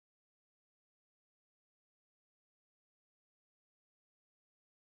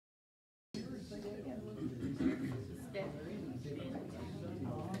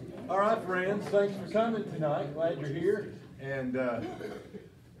right, friends, thanks for coming tonight. Glad you're here. And,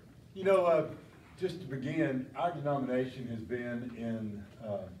 just to begin, our denomination has been in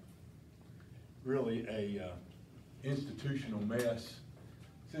really a institutional mess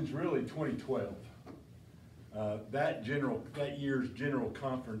since really 2012. That year's general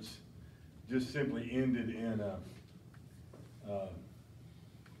conference just simply ended in a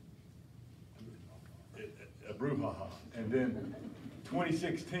brouhaha, and then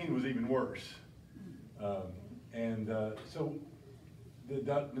 2016 was even worse. So the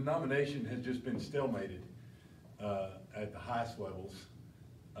denomination has just been stalemated at the highest levels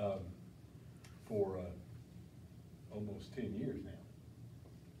for almost 10 years now.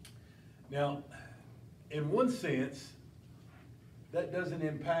 Now, in one sense, that doesn't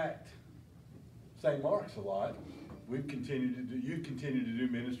impact St. Mark's a lot. You've continued to do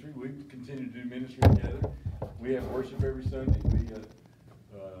ministry. We've continued to do ministry together. We have worship every Sunday.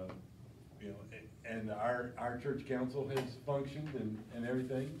 And our church council has functioned and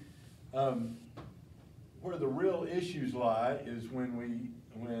everything. Where the real issues lie is when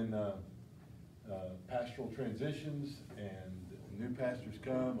pastoral transitions and new pastors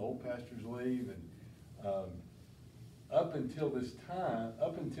come, old pastors leave, and up until this time,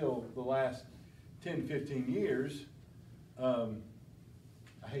 up until the last 10, 15 years, I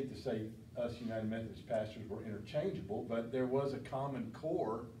hate to say us United Methodist pastors were interchangeable, but there was a common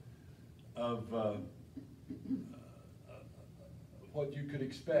core of what you could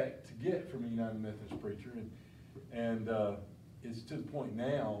expect to get from a United Methodist preacher, and it's to the point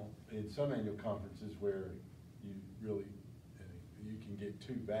now in some annual conferences where you can get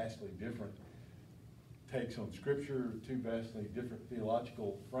two vastly different takes on Scripture, two vastly different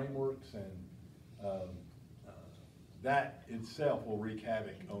theological frameworks, and that itself will wreak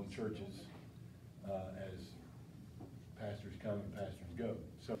havoc on churches as pastors come and pastors go.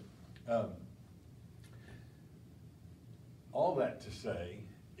 So, all that to say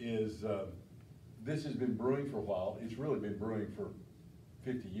is this has been brewing for a while. It's really been brewing for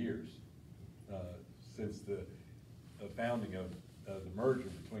 50 years since the founding of the merger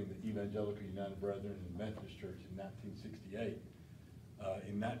between the Evangelical United Brethren and the Methodist Church in 1968.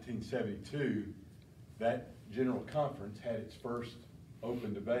 In 1972, that General Conference had its first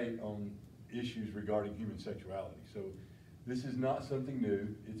open debate on issues regarding human sexuality. So this is not something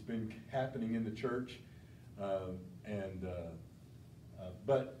new. It's been happening in the church,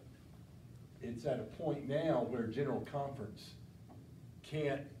 but it's at a point now where General Conference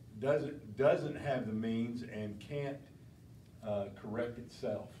doesn't have the means and can't correct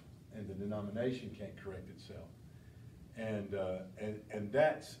itself, and the denomination can't correct itself. And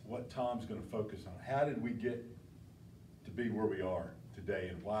that's what Tom's going to focus on. How did we get to be where we are today,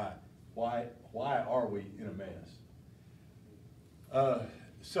 and why are we in a mess?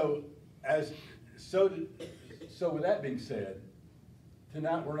 So with that being said,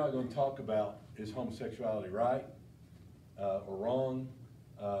 tonight we're not going to talk about is homosexuality right or wrong.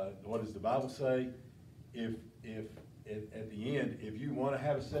 What does the Bible say? If at the end, if you want to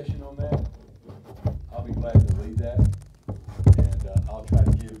have a session on that, I'll be glad to lead that, and I'll try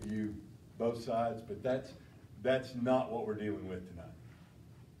to give you both sides. But that's not what we're dealing with tonight.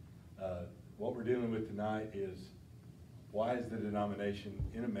 What we're dealing with tonight is why is the denomination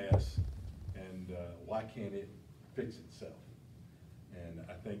in a mess, and why can't it fix itself? And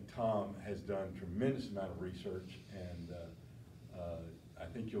I think Tom has done a tremendous amount of research, and I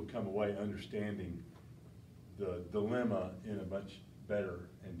think you'll come away understanding the dilemma in a much better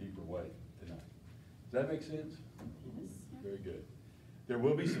and deeper way tonight. Does that make sense? Yes. Very good. There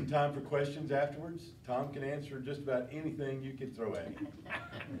will be some time for questions afterwards. Tom can answer just about anything you can throw at him.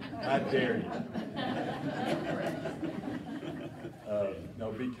 I dare you.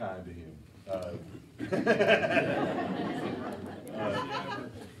 No, be kind to him.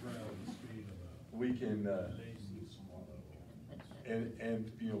 We can,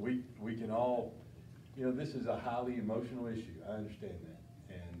 we can all, this is a highly emotional issue. I understand that,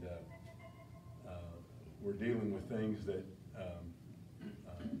 and we're dealing with things that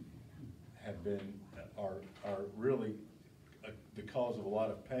are really the cause of a lot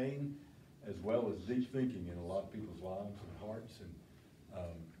of pain, as well as deep thinking in a lot of people's lives and hearts, and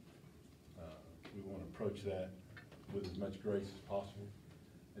we want to approach that with as much grace as possible.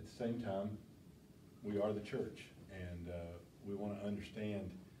 At the same time, we are the church, and we want to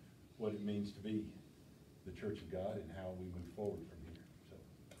understand what it means to be the church of God and how we move forward from here. So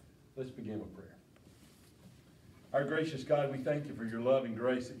let's begin with prayer. Our gracious God, we thank you for your love and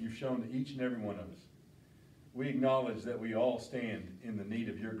grace that you've shown to each and every one of us. We acknowledge that we all stand in the need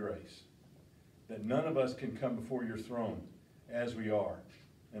of your grace, that none of us can come before your throne as we are,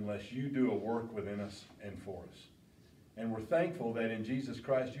 unless you do a work within us and for us. And we're thankful that in Jesus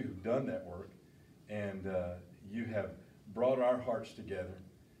Christ you have done that work, and you have brought our hearts together.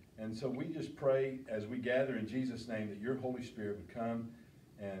 And so we just pray as we gather in Jesus' name that your Holy Spirit would come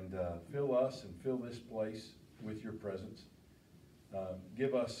and fill us and fill this place with your presence.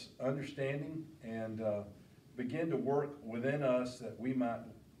 Give us understanding and begin to work within us that we might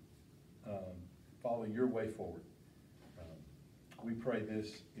follow your way forward. We pray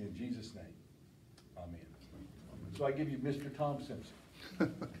this in Jesus' name. Amen. So I give you Mr. Tom Simpson.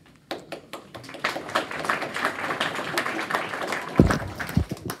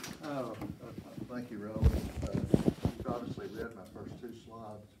 Thank you, Roland. You've obviously read my first two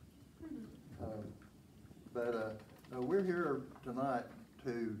slides. We're here tonight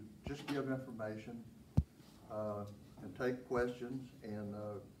to just give information and take questions, and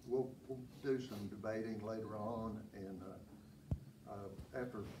we'll do some debating later on, and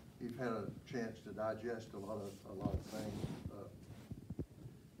after you've had a chance to digest a lot of things.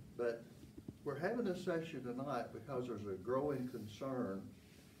 But we're having this session tonight because there's a growing concern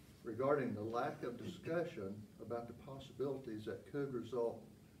regarding the lack of discussion about the possibilities that could result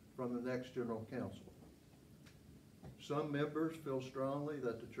from the next General Council. Some members feel strongly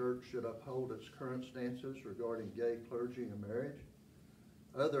that the church should uphold its current stances regarding gay clergy and marriage.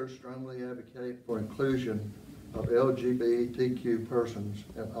 Others strongly advocate for inclusion of LGBTQ persons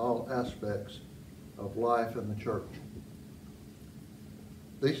in all aspects of life in the church.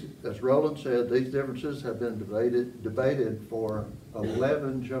 These, as Roland said, these differences have been debated for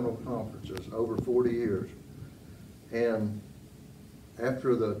 11 general conferences over 40 years. And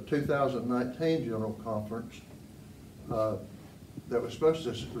after the 2019 General Conference that was supposed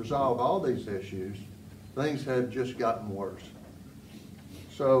to resolve all these issues, things had just gotten worse.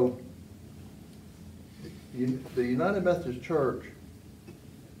 So the United Methodist Church,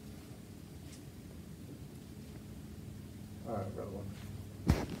 all right, Roland.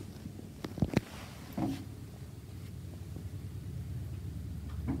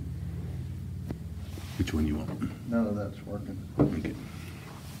 Which one you want? None of that's working. Okay.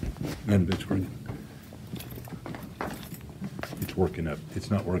 None of it's working. It's working up.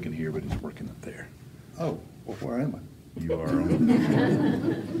 It's not working here, but it's working up there. Oh, well, where am I? You are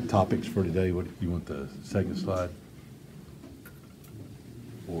on topics for today. What you want, the second slide?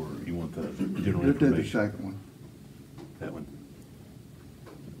 Or you want the general Let's do the information? second one. That one.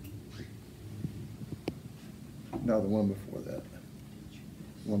 No, the one before that.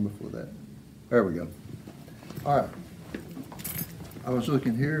 One before that. There we go. All right. I was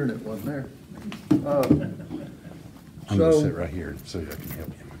looking here and it wasn't there. I'm going to sit right here so I can help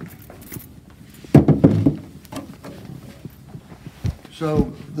you.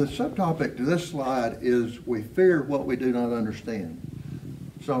 So the subtopic to this slide is we fear what we do not understand.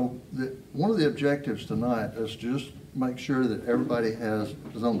 So one of the objectives tonight is just make sure that everybody is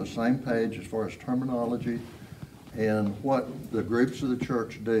on the same page as far as terminology and what the groups of the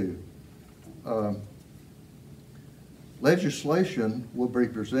church do. Legislation will be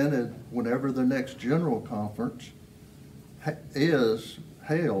presented whenever the next general conference is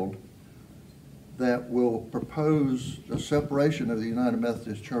held that will propose a separation of the United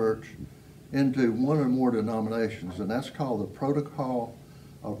Methodist Church into one or more denominations, and that's called the Protocol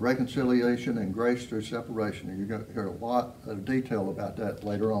of Reconciliation and Grace Through Separation. And you're going to hear a lot of detail about that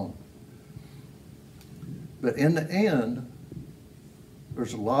later on. But in the end,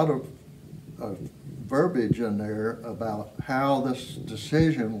 there's a lot of verbiage in there about how this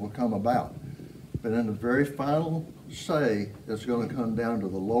decision will come about. But in the very final say, it's going to come down to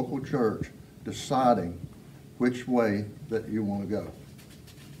the local church deciding which way that you want to go.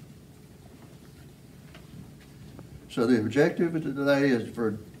 So the objective of today is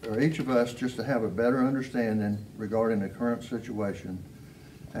for each of us just to have a better understanding regarding the current situation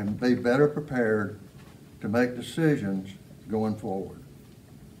and be better prepared to make decisions going forward.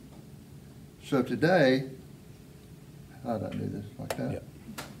 So today, how did I do this, like that? Yep.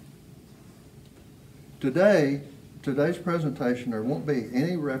 Today's presentation, there won't be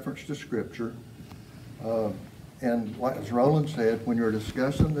any reference to Scripture. And like as Roland said, when you're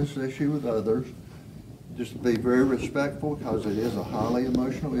discussing this issue with others, just be very respectful because it is a highly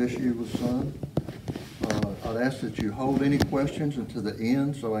emotional issue with some. I'd ask that you hold any questions until the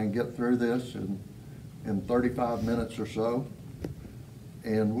end so I can get through this in 35 minutes or so.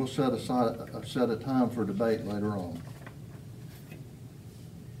 And we'll set a time for debate later on.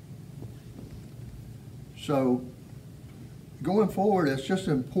 So going forward, it's just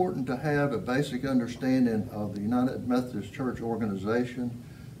important to have a basic understanding of the United Methodist Church organization,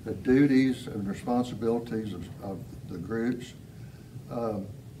 the duties and responsibilities of the groups.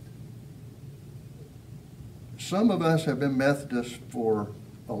 some of us have been Methodists for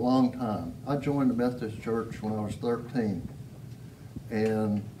a long time. I joined the Methodist Church when I was 13.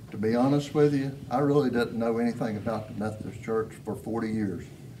 And to be honest with you, I really didn't know anything about the Methodist Church for 40 years.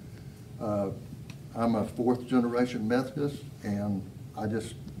 I'm a fourth generation Methodist, and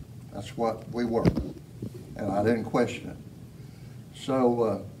that's what we were. And I didn't question it.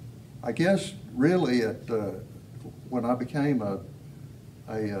 So I guess really when I became a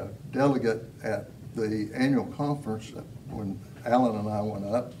delegate at the annual conference, when Alan and I went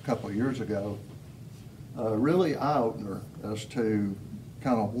up a couple of years ago, really eye-opener as to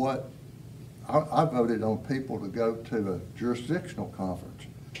kind of what, I voted on people to go to a jurisdictional conference.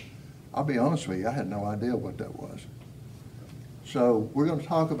 I'll be honest with you, I had no idea what that was. So we're going to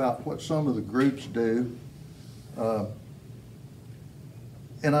talk about what some of the groups do.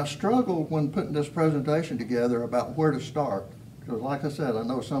 And I struggled when putting this presentation together about where to start. Because like I said, I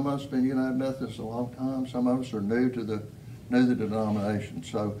know some of us have been United Methodists a long time. Some of us are new to the denomination.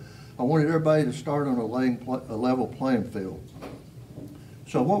 So I wanted everybody to start on a level playing field.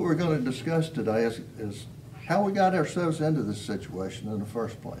 So what we're going to discuss today is how we got ourselves into this situation in the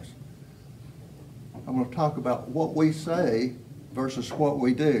first place. I'm going to talk about what we say versus what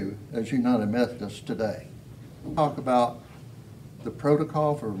we do as United Methodists today. Talk about the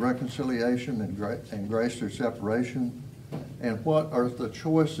protocol for reconciliation and grace through separation, and what are the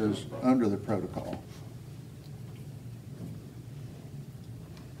choices under the protocol.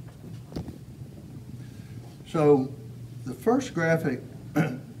 So the first graphic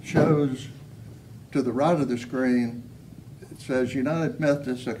shows, to the right of the screen, it says United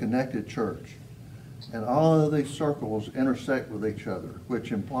Methodist, a connected church. And all of these circles intersect with each other,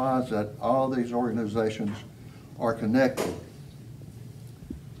 which implies that all these organizations are connected.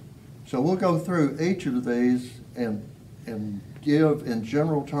 So we'll go through each of these and give in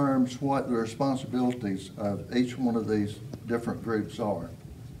general terms what the responsibilities of each one of these different groups are,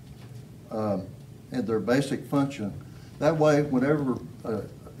 and their basic function. That way, whenever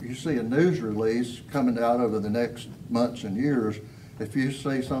you see a news release coming out over the next months and years, if you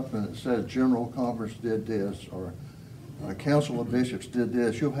see something that says General Conference did this or Council of Bishops did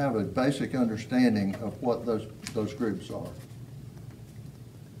this, you'll have a basic understanding of what those groups are.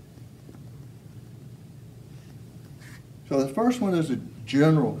 So the first one is a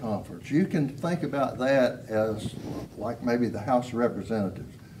General Conference. You can think about that as like maybe the House of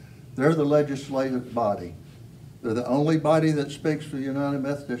Representatives. They're the legislative body. They're the only body that speaks for the United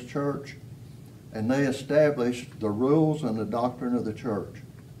Methodist Church, and they establish the rules and the doctrine of the church.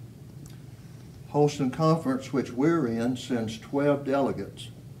 Holston Conference, which we're in, sends 12 delegates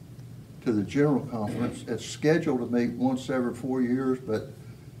to the General Conference. It's scheduled to meet once every 4 years, but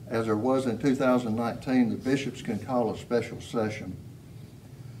as there was in 2019, the bishops can call a special session.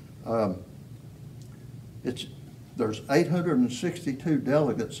 There's 862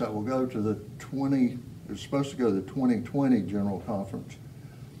 delegates that will go to it's supposed to go to the 2020 General Conference.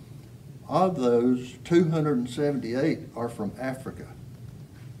 Of those, 278 are from Africa.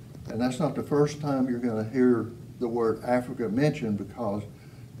 And that's not the first time you're going to hear the word Africa mentioned, because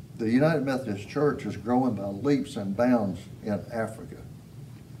the United Methodist Church is growing by leaps and bounds in Africa.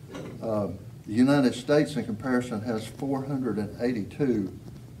 The United States, in comparison, has 482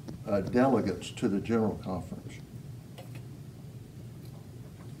 delegates to the General Conference.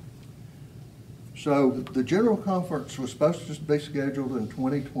 So the General Conference was supposed to be scheduled in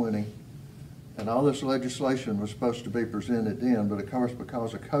 2020, and all this legislation was supposed to be presented then, but of course,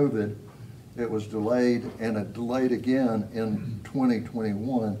 because of COVID, it was delayed, and it delayed again in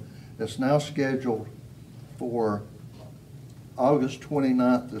 2021. It's now scheduled for August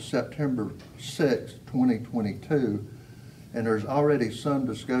 29th to September 6th, 2022, and there's already some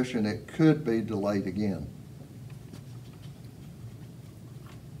discussion it could be delayed again.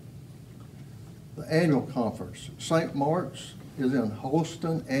 The annual conference. St. Mark's is in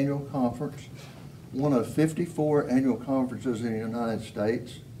Holston Annual Conference, one of 54 annual conferences in the United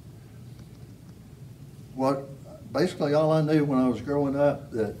States. Basically all I knew when I was growing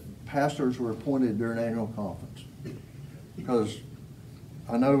up, that pastors were appointed during annual conference. Because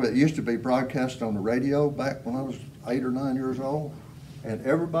I know it used to be broadcast on the radio back when I was 8 or 9 years old, and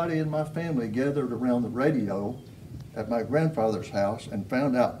everybody in my family gathered around the radio at my grandfather's house and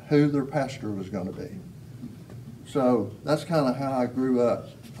found out who their pastor was going to be. So that's kind of how I grew up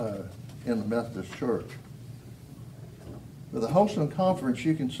in the Methodist Church. But the Holston Conference,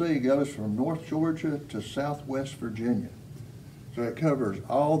 you can see, goes from North Georgia to Southwest Virginia. So it covers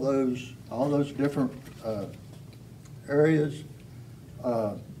all those different areas.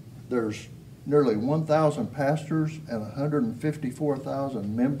 There's nearly 1,000 pastors and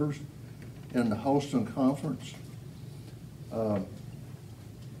 154,000 members in the Holston Conference.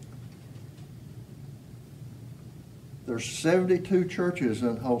 There's 72 churches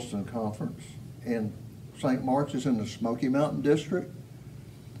in Holston Conference, and St. Mark's is in the Smoky Mountain District,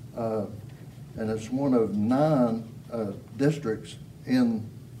 and it's one of 9 districts in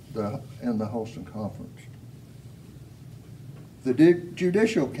the Holston Conference. The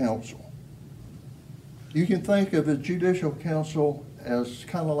Judicial Council. You can think of the Judicial Council as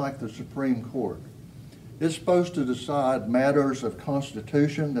kind of like the Supreme Court. It's supposed to decide matters of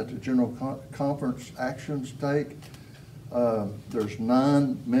constitution that the General Conference actions take. There's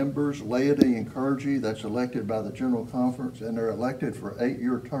 9 members, laity and clergy, that's elected by the General Conference, and they're elected for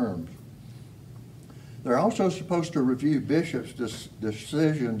 8-year terms. They're also supposed to review bishops'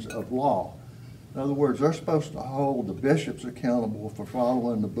 decisions of law. In other words, they're supposed to hold the bishops accountable for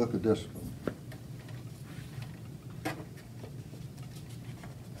following the Book of Discipline.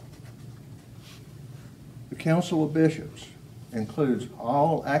 The Council of Bishops includes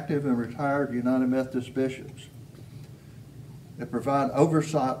all active and retired United Methodist bishops. They provide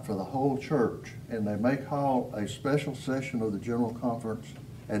oversight for the whole church, and they may call a special session of the General Conference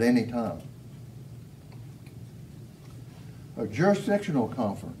at any time. A jurisdictional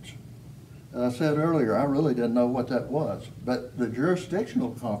conference. As I said earlier, I really didn't know what that was, but the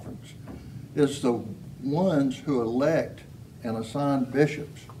jurisdictional conference is the ones who elect and assign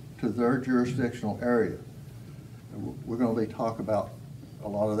bishops to their jurisdictional area. We're going to be talking about a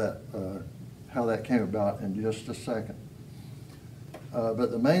lot of that, how that came about in just a second.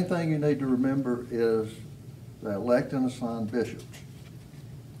 But the main thing you need to remember is they elect and assign bishops.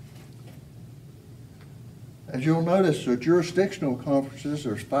 As you'll notice, the jurisdictional conferences,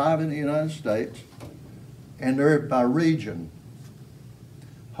 there's 5 in the United States, and they're by region.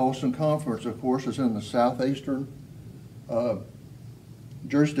 Holston Conference, of course, is in the southeastern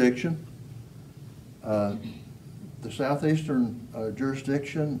jurisdiction. The southeastern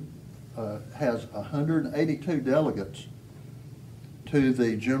jurisdiction has 182 delegates to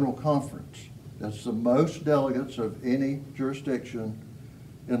the General Conference. That's the most delegates of any jurisdiction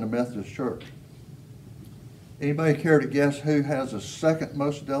in the Methodist Church. Anybody care to guess who has the second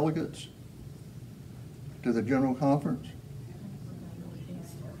most delegates to the General Conference?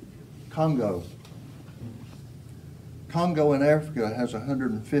 Congo. Congo in Africa has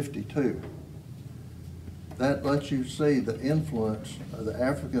 152. That lets you see the influence the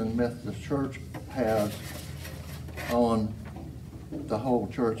African Methodist Church has on the whole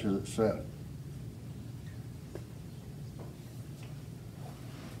church itself.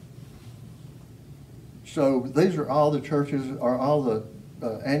 So these are all the churches, or all the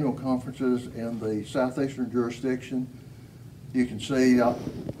annual conferences in the southeastern jurisdiction. You can see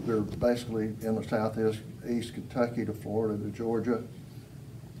they're basically in the southeast, East Kentucky to Florida to Georgia.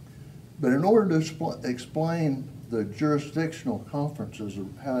 But in order to explain the jurisdictional conferences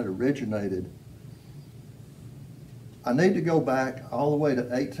and how it originated, I need to go back all the way to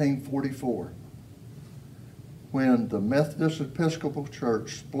 1844, when the Methodist Episcopal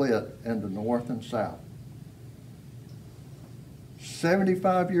Church split into North and South.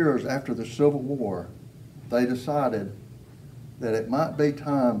 75 years after the Civil War, they decided that it might be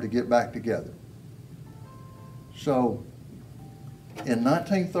time to get back together. So, in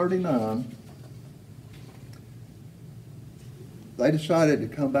 1939, they decided to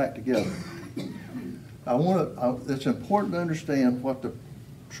come back together. It's important to understand what the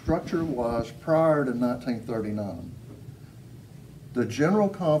structure was prior to 1939. The General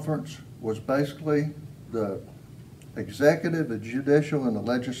Conference was basically the executive, the judicial, and the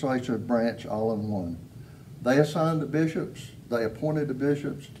legislative branch all in one. They assigned the bishops, they appointed the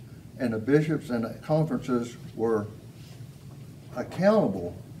bishops, and the bishops and the conferences were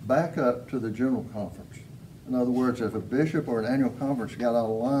accountable back up to the General Conference. In other words, if a bishop or an annual conference got out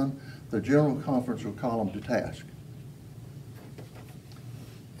of line, the General Conference would call them to task.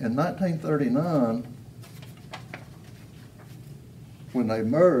 In 1939, when they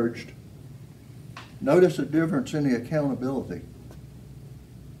merged, notice the difference in the accountability.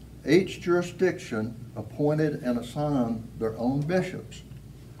 Each jurisdiction appointed and assigned their own bishops.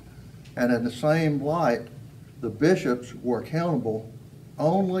 And in the same light, the bishops were accountable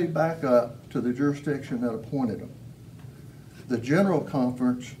only back up to the jurisdiction that appointed them. The General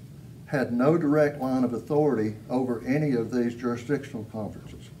Conference had no direct line of authority over any of these jurisdictional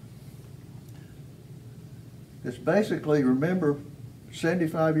conferences. It's basically, remember,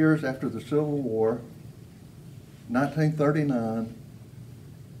 75 years after the Civil War, 1939,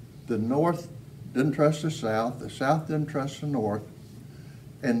 the North didn't trust the South didn't trust the North,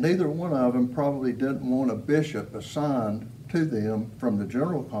 and neither one of them probably didn't want a bishop assigned to them from the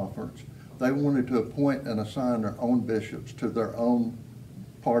General Conference they wanted to appoint and assign their own bishops to their own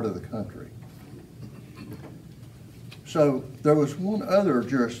part of the country. So there was one other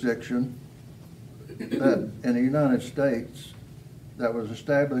jurisdiction that in the United States that was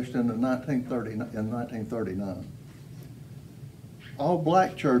established in 1939. All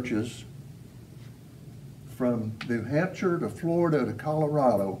black churches from New Hampshire to Florida to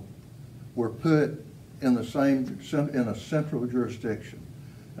Colorado were put in a central jurisdiction.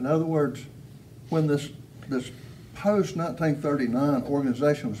 In other words, when this post-1939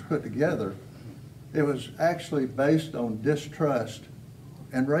 organization was put together, it was actually based on distrust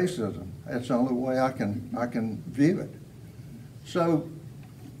and racism. That's the only way I can view it. So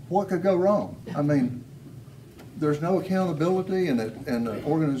what could go wrong? I mean, there's no accountability, and the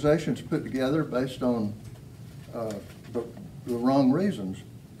organization's put together based on the wrong reasons.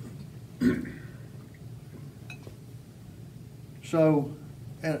 So,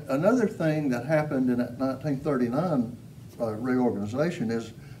 and another thing that happened in that 1939 reorganization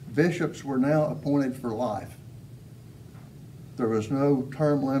is bishops were now appointed for life. There was no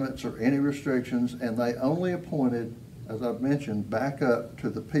term limits or any restrictions, and they only appointed, as I've mentioned, back up to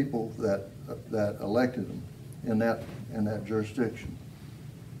the people that elected them in that jurisdiction.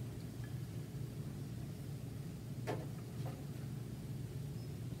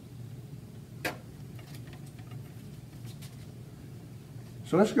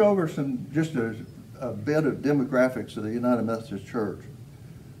 So let's go over just a bit of demographics of the United Methodist Church.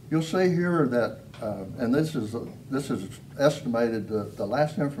 You'll see here that, and this is estimated, the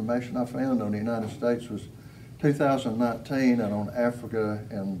last information I found on the United States was 2019, and on Africa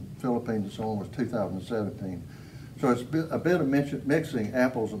and Philippines and so on was 2017. So it's a bit of mixing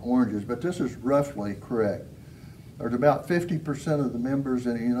apples and oranges, but this is roughly correct. There's about 50% of the members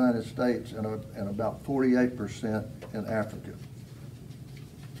in the United States and about 48% in Africa.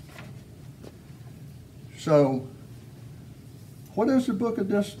 So, what is the Book of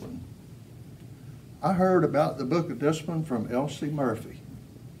Discipline? I heard about the Book of Discipline from L.C. Murphy.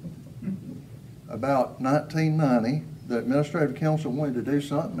 About 1990, the Administrative Council wanted to do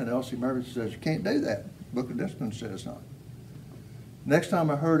something, and L.C. Murphy says, you can't do that. The Book of Discipline says not. Next time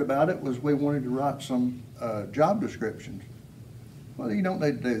I heard about it was we wanted to write some job descriptions. Well, you don't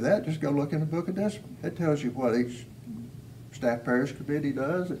need to do that. Just go look in the Book of Discipline. It tells you what each staff parish committee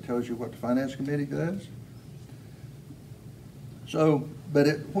does. It tells you what the finance committee does. So, but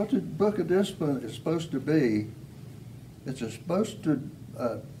what the Book of Discipline is supposed to be, it's supposed to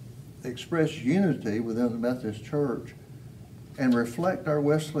express unity within the Methodist Church and reflect our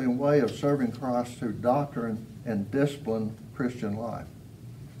Wesleyan way of serving Christ through doctrine and disciplined Christian life.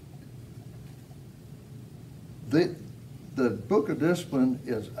 The Book of Discipline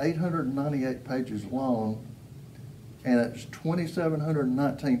is 898 pages long, and it's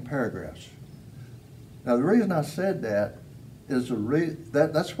 2,719 paragraphs. Now, the reason I said that is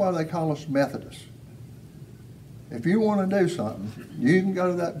that's why they call us Methodists. If you want to do something, you can go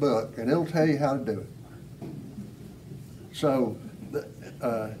to that book, and it'll tell you how to do it. So,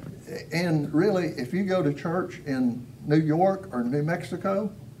 and really, if you go to church in New York or New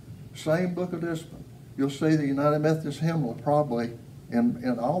Mexico, same Book of Discipline. You'll see the United Methodist hymnal probably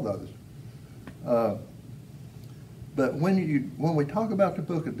in all those. But when we talk about the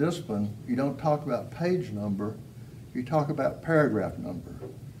Book of Discipline, you don't talk about page number, you talk about paragraph number.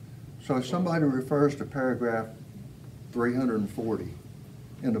 So if somebody refers to paragraph 340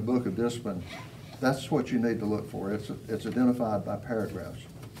 in the Book of Discipline, that's what you need to look for. It's identified by paragraphs.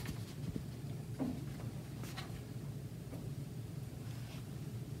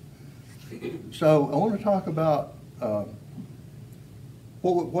 So I want to talk about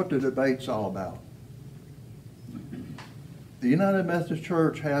what the debate's all about. The United Methodist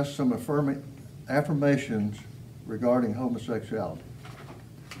Church has some affirmations regarding homosexuality.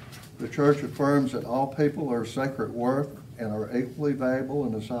 The church affirms that all people are of sacred worth and are equally valuable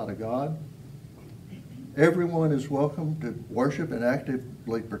in the sight of God. Everyone is welcome to worship and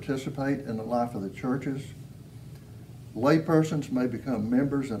actively participate in the life of the churches. Laypersons may become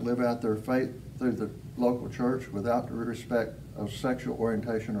members and live out their faith through the local church without the respect of sexual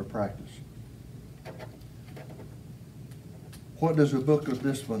orientation or practice. What does the Book of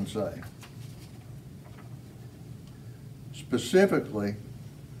Discipline say? Specifically,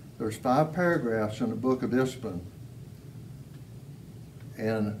 there's 5 paragraphs in the Book of Discipline.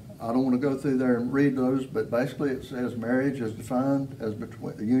 And I don't want to go through there and read those, but basically it says marriage is defined as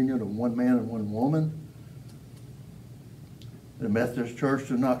between the union of one man and one woman. The Methodist Church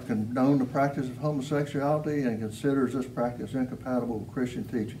does not condone the practice of homosexuality and considers this practice incompatible with Christian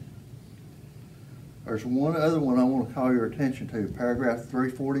teaching. There's one other one I want to call your attention to, paragraph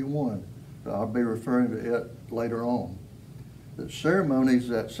 341. I'll be referring to it later on. That ceremonies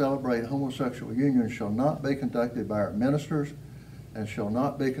that celebrate homosexual union shall not be conducted by our ministers and shall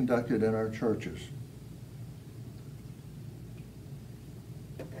not be conducted in our churches.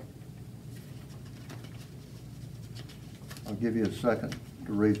 I'll give you a second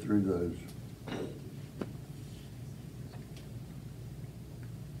to read through those.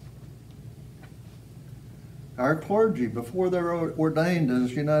 Our clergy, before they're ordained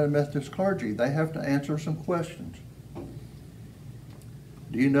as United Methodist clergy, they have to answer some questions.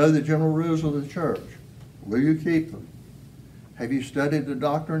 Do you know the general rules of the church? Will you keep them? Have you studied the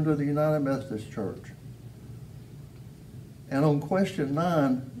doctrines of the United Methodist Church? And on question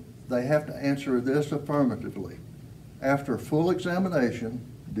 9, they have to answer this affirmatively. After full examination,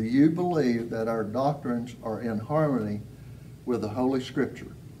 do you believe that our doctrines are in harmony with the Holy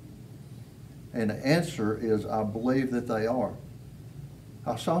Scripture? And the answer is, I believe that they are.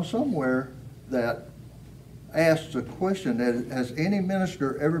 I saw somewhere that asked the question, that has any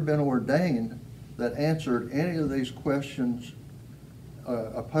minister ever been ordained that answered any of these questions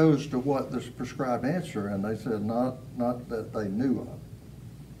opposed to what this prescribed answer? And they said not that they knew of.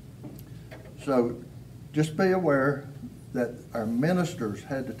 So just be aware that our ministers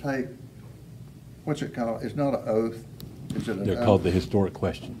had to take, what's it called? It's not an oath. Is it an They're oath? called the historic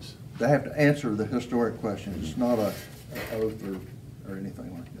questions. They have to answer the historic questions. It's not an oath or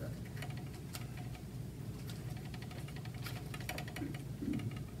anything like that.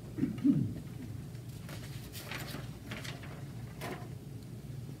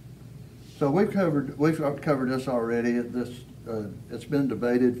 So we've covered this already. It's been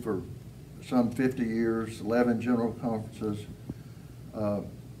debated for some 50 years, 11 general conferences.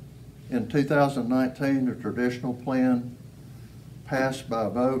 In 2019, the traditional plan passed by a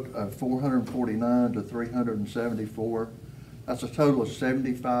vote of 449 to 374. That's a total of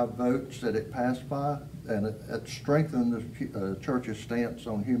 75 votes that it passed by, and it strengthened the church's stance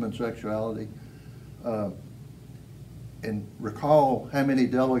on human sexuality. And recall how many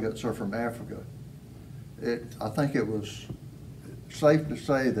delegates are from Africa. I think it was safe to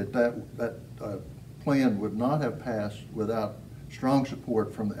say that plan would not have passed without strong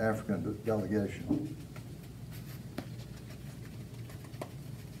support from the African delegation.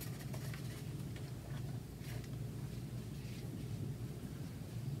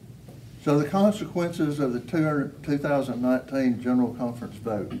 So the consequences of the 2019 General Conference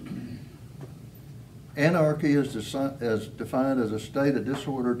vote. Anarchy is defined as a state of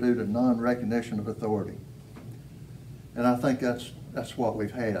disorder due to non-recognition of authority. And I think that's what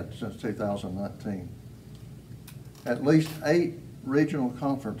we've had since 2019. At least 8 regional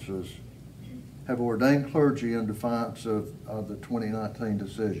conferences have ordained clergy in defiance of the 2019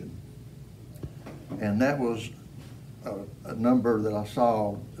 decision. And that was a number that I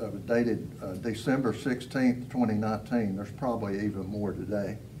saw dated December 16th, 2019. There's probably even more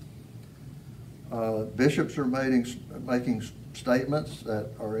today. Bishops are making statements that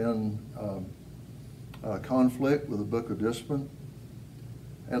are in conflict with the Book of Discipline.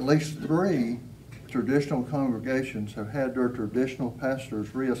 At least 3 traditional congregations have had their traditional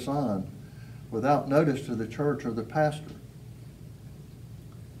pastors reassigned without notice to the church or the pastor.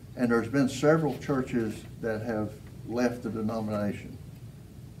 And there's been several churches that have left the denomination.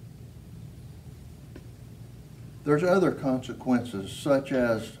 There's other consequences, such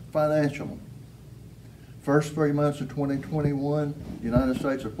as financial. First 3 months of 2021, United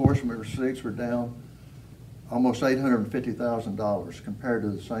States apportionment receipts were down almost $850,000 compared to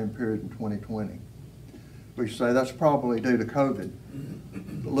the same period in 2020. We say that's probably due to COVID.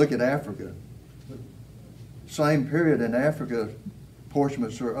 But look at Africa. Same period in Africa,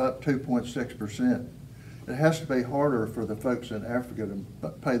 apportionments are up 2.6%. It has to be harder for the folks in Africa to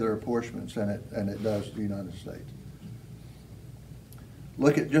pay their apportionments than it does the United States.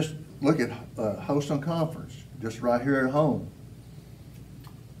 Look at Host and Conference, just right here at home.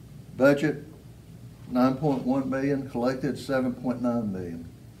 Budget, $9.1 million, collected $7.9 million,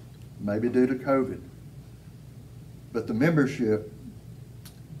 maybe due to COVID. But the membership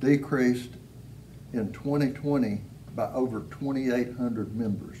decreased in 2020 by over 2,800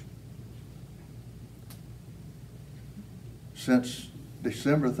 members. Since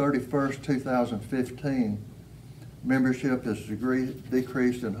December 31st, 2015, membership has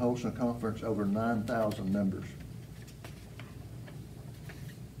decreased in Host and Conference over 9,000 members.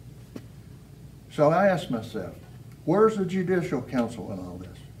 So I asked myself, where's the Judicial Council in all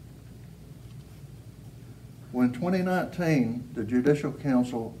this? When 2019, the Judicial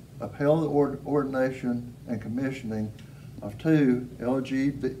Council upheld the ordination and commissioning of 2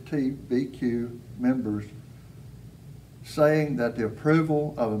 LGBTQ members saying that the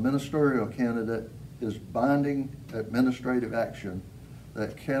approval of a ministerial candidate is binding administrative action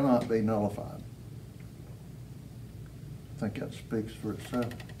that cannot be nullified. I think that speaks for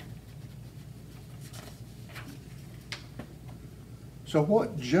itself. So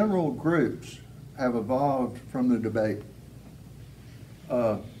what general groups have evolved from the debate?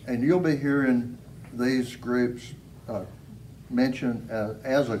 And you'll be hearing these groups mentioned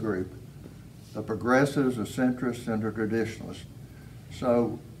as a group: the progressives, the centrists, and the traditionalists.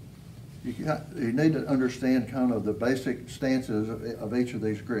 So you need to understand kind of the basic stances of each of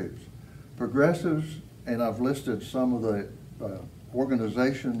these groups. Progressives, and I've listed some of the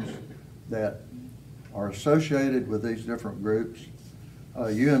organizations that are associated with these different groups.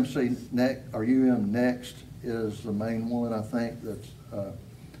 UM Next is the main one, I think, that's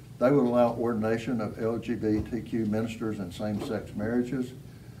they would allow ordination of LGBTQ ministers in same-sex marriages.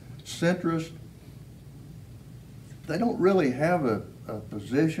 Centrist, they don't really have a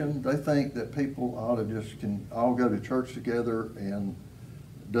position. They think that people ought to just can all go to church together, and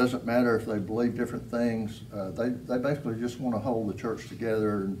it doesn't matter if they believe different things. They basically just want to hold the church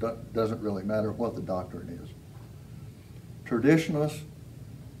together, and doesn't really matter what the doctrine is. Traditionalists,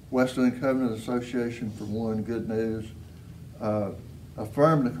 Wesleyan Covenant Association, for one, good news,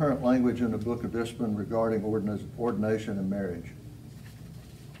 affirm the current language in the Book of Discipline regarding ordination and marriage.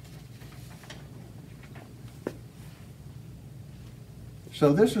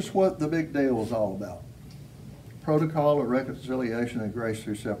 So this is what the big deal is all about: protocol of reconciliation and grace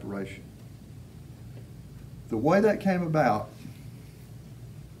through separation. The way that came about,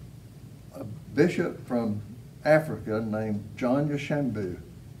 a bishop from Africa named John Yashambu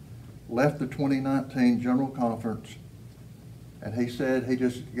left the 2019 General Conference, and he said he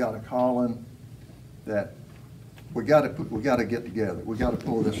just got a calling that we got to get together. We got to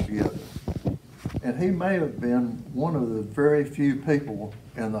pull this together. And he may have been one of the very few people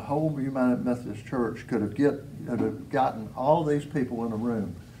in the whole United Methodist Church could have gotten all these people in a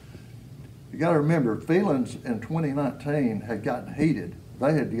room. You got to remember, feelings in 2019 had gotten heated.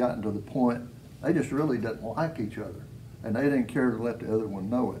 They had gotten to the point they just really didn't like each other, and they didn't care to let the other one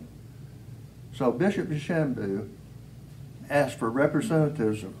know it. So Bishop Yashambu asked for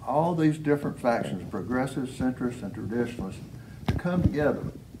representatives of all these different factions, progressives, centrists, and traditionalists, to come together.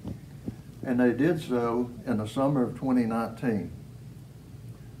 And they did so in the summer of 2019.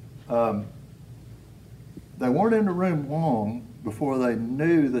 They weren't in the room long before they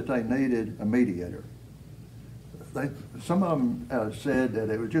knew that they needed a mediator. Some of them said that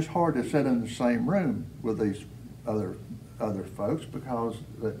it was just hard to sit in the same room with these other folks because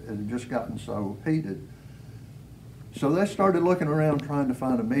it had just gotten so heated. So they started looking around trying to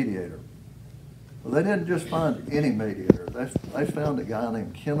find a mediator. Well, they didn't just find any mediator. They found a guy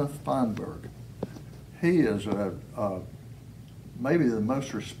named Kenneth Feinberg. He is maybe the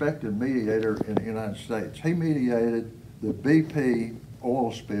most respected mediator in the United States. He mediated the BP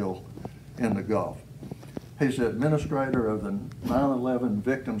oil spill in the Gulf. He's the administrator of the 9/11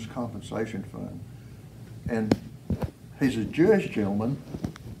 Victims Compensation Fund. And he's a Jewish gentleman,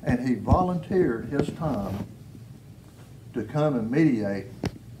 and he volunteered his time to come and mediate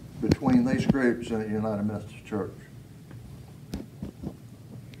between these groups in the United Methodist Church.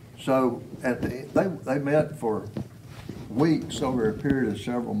 So they met for weeks over a period of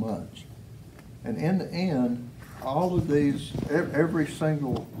several months. And in the end, all of these, every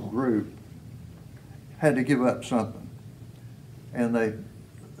single group had to give up something. And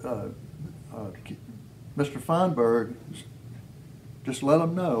Mr. Feinberg just let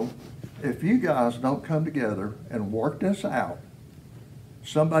them know, if you guys don't come together and work this out,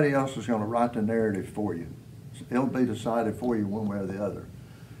 somebody else is going to write the narrative for you. It'll be decided for you one way or the other.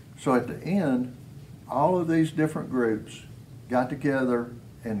 So at the end, all of these different groups got together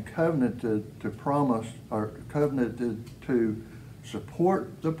and covenanted to promise, or covenanted to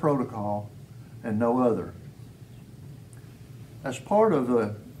support the protocol and no other. As part of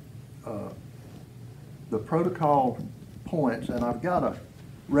the protocol points, and I've got a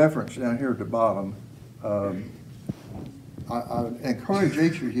reference down here at the bottom. I encourage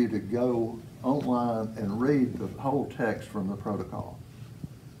each of you to go online and read the whole text from the protocol.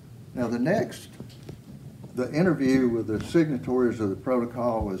 Now the interview with the signatories of the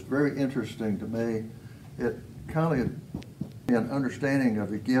protocol was very interesting to me. It kind of an understanding of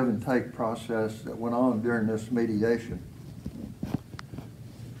the give and take process that went on during this mediation.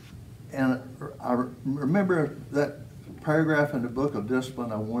 And I remember that paragraph in the Book of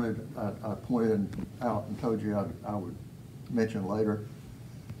Discipline I pointed out and told you I would mention later.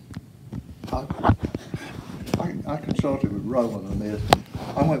 I consulted with Roland on this.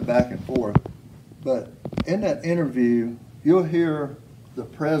 I went back and forth, but In that interview, you'll hear the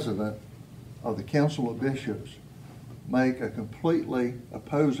president of the Council of Bishops make a completely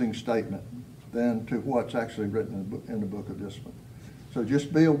opposing statement than to what's actually written in the Book of Discipline. So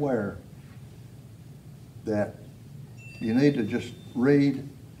just be aware that you need to just read,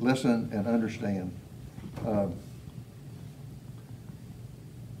 listen, and understand.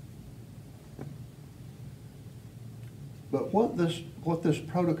 But what this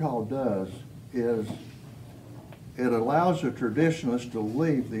protocol does is it allows the traditionalists to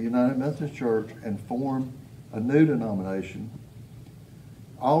leave the United Methodist Church and form a new denomination.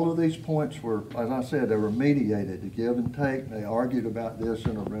 All of these points were, as I said, they were mediated, the give and take. They argued about this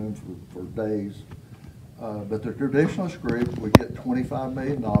in a room for days. But the traditionalist group would get $25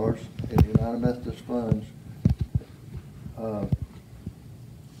 million in United Methodist funds.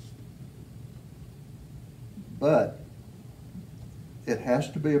 But it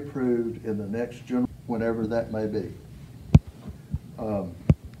has to be approved in the next general, whenever that may be.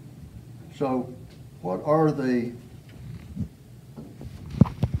 So what are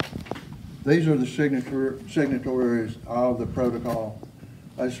these are the signatories of the protocol.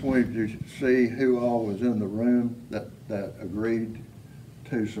 I just wanted to see who all was in the room that agreed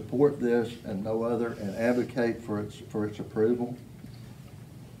to support this and no other, and advocate for its approval.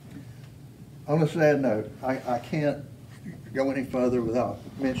 On a sad note, I can't go any further without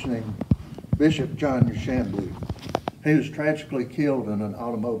mentioning Bishop John Shambu. He was tragically killed in an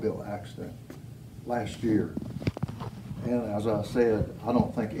automobile accident last year. And as I said, I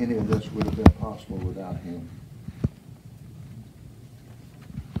don't think any of this would have been possible without him.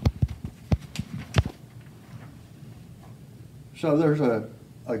 So there's a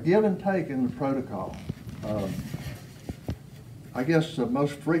give and take in the protocol. I guess the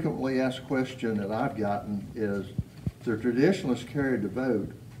most frequently asked question that I've gotten is, the traditionalists carried the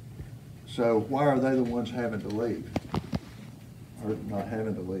vote, so why are they the ones having to leave? Or not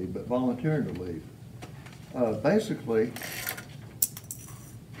having to leave, but volunteering to leave. Basically,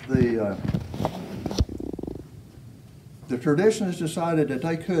 the traditionalists decided that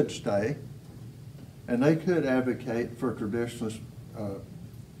they could stay, and they could advocate for traditionalist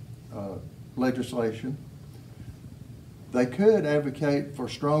legislation. They could advocate for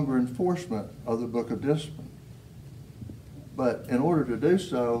stronger enforcement of the Book of Discipline. But in order to do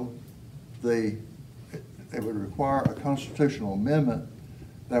so, it would require a constitutional amendment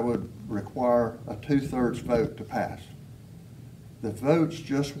that would require a 2/3 vote to pass. The votes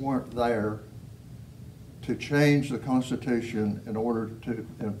just weren't there to change the Constitution in order to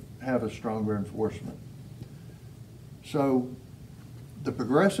have a stronger enforcement. So the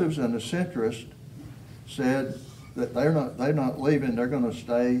progressives and the centrists said that they're not leaving, they're going to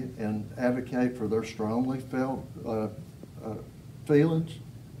stay and advocate for their strongly felt feelings,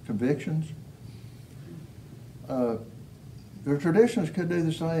 convictions. The traditionalists could do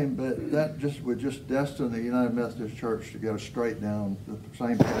the same, but that would just destine the United Methodist Church to go straight down the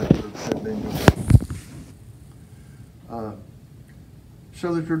same path that had been going.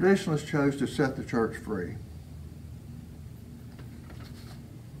 So the traditionalists chose to set the church free.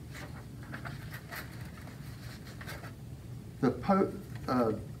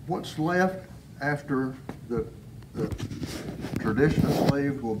 What's left after the traditionalists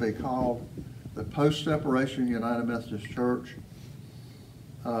leave will be called the post-separation United Methodist Church.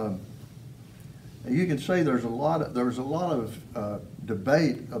 And you can see there was a lot of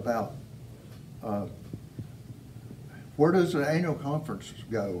debate about where does the annual conference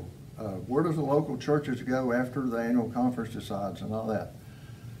go? Where does the local churches go after the annual conference decides and all that?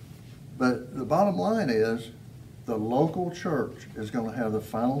 But the bottom line is the local church is going to have the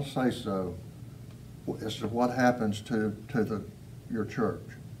final say-so as to what happens to your church.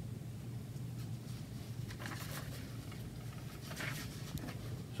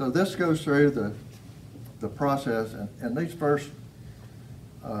 So this goes through the process, and these first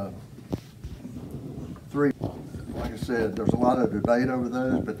three, like I said, there's a lot of debate over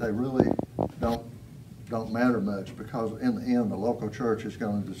those, but they really don't matter much, because in the end, the local church is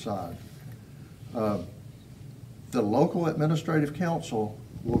going to decide. The local administrative council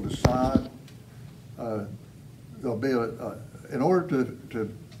will decide. There'll be in order to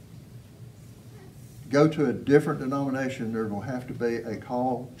go to a different denomination, there will have to be a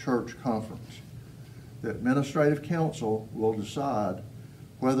call church conference. The administrative council will decide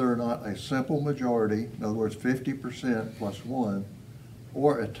whether or not a simple majority, in other words, 50% plus one,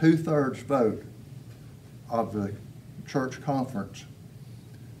 or a 2/3 vote of the church conference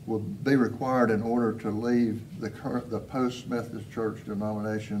will be required in order to leave the post-Methodist Church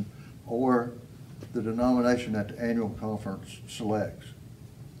denomination or the denomination that the annual conference selects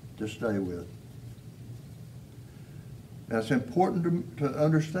to stay with. Now, it's important to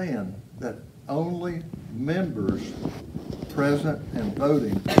understand that only members present and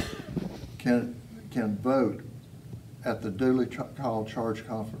voting can vote at the duly called charge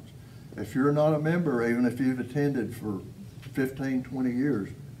conference. If you're not a member, even if you've attended for 15, 20 years,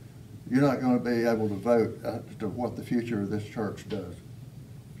 you're not going to be able to vote as to what the future of this church does.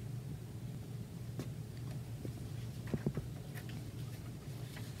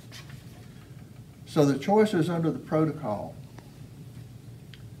 So the choices under the protocol.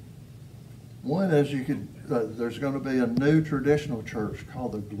 One is there's going to be a new traditional church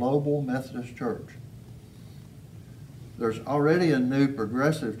called the Global Methodist Church. There's already a new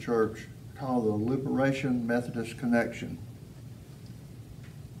progressive church called the Liberation Methodist Connection.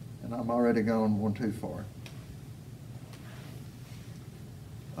 And I'm already going one too far.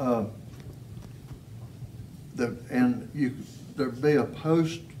 There'd be a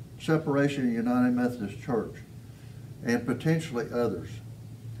post-separation United Methodist Church and potentially others.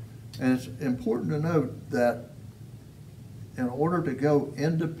 And it's important to note that in order to go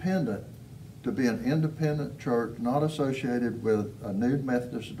independent, to be an independent church not associated with a new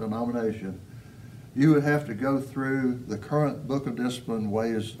Methodist denomination, you would have to go through the current Book of Discipline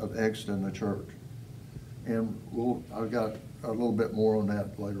ways of exiting the church. And I've got a little bit more on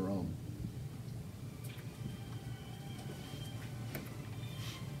that later on.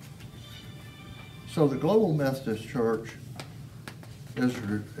 So the Global Methodist Church will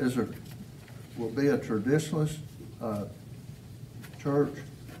be a traditionalist church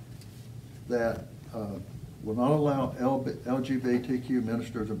that will not allow LGBTQ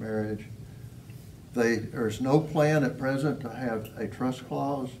ministers of marriage. There's no plan at present to have a trust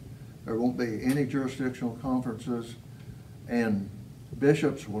clause. There won't be any jurisdictional conferences, and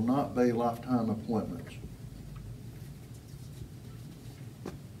bishops will not be lifetime appointments.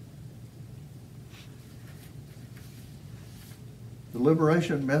 The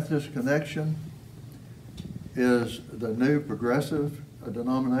Liberation Methodist Connection is the new progressive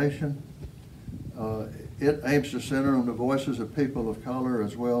denomination. It aims to center on the voices of people of color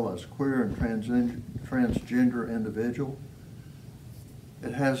as well as queer and transgender individuals.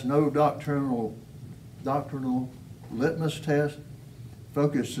 It has no doctrinal litmus test,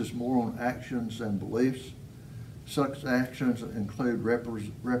 focuses more on actions and beliefs. Such actions include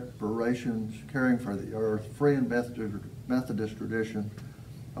reparations, caring for the earth, free and Methodist tradition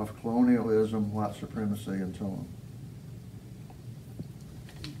of colonialism, white supremacy, and so on.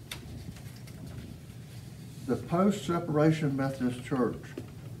 The post-separation Methodist Church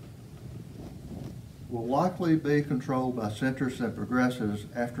will likely be controlled by centrists and progressives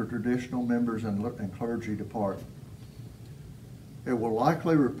after traditional members and clergy depart. It will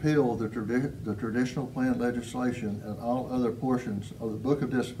likely repeal the traditional plan legislation and all other portions of the Book of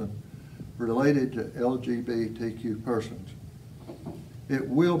Discipline related to LGBTQ persons. It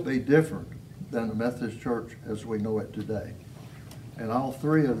will be different than the Methodist Church as we know it today. And all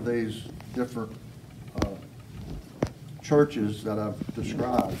three of these different churches that I've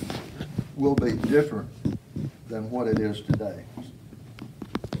described will be different than what it is today.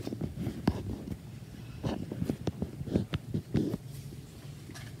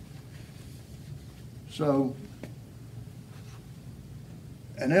 So,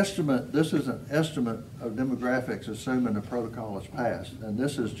 this is an estimate of demographics assuming the protocol is passed. And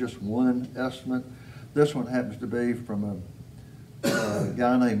this is just one estimate. This one happens to be from a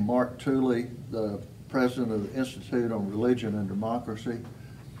guy named Mark Tooley, the president of the Institute on Religion and Democracy.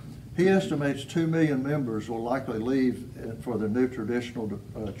 He estimates 2 million members will likely leave for the new traditional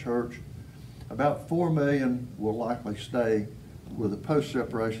church. About 4 million will likely stay with the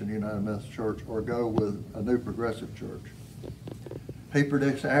post-separation United Methodist Church or go with a new progressive church. He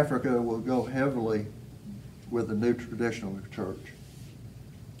predicts Africa will go heavily with the new traditional church.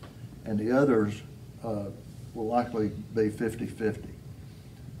 And the others will likely be 50-50.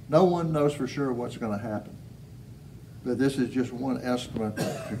 No one knows for sure what's going to happen. But this is just one estimate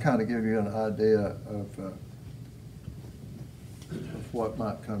to kind of give you an idea of what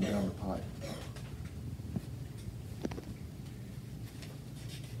might come down the pipe.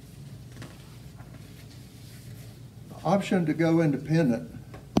 The option to go independent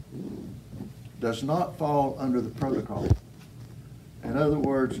does not fall under the protocol. In other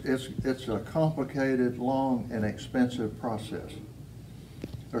words, it's a complicated, long, and expensive process.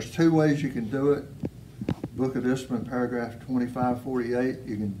 There's 2 ways you can do it. Book of Discipline, paragraph 2548,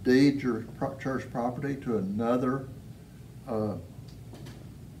 you can deed your church property to another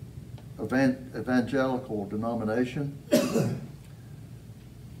evangelical denomination.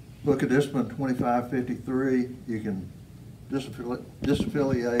 Book of Discipline 2553, you can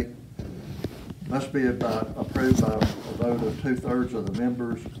disaffiliate must be approved by a vote of 2/3 of the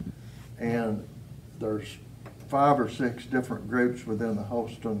members, and there's 5 or 6 different groups within the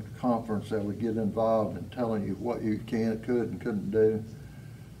Holston Conference that would get involved in telling you what you could and couldn't do.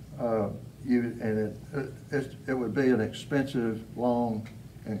 It would be an expensive, long,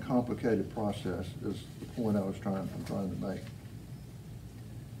 and complicated process, is the point I'm trying to make.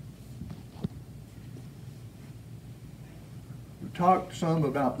 We talked some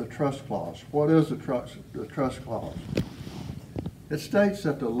about the trust clause. What is the trust clause? It states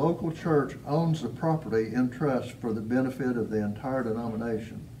that the local church owns the property in trust for the benefit of the entire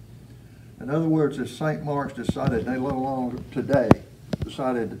denomination. In other words, if St. Mark's decided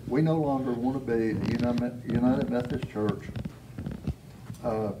we no longer want to be a United Methodist Church,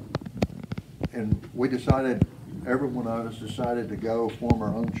 and every one of us decided to go form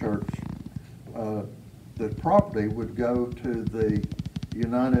our own church, the property would go to the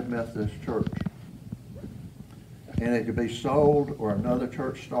United Methodist Church. And it could be sold, or another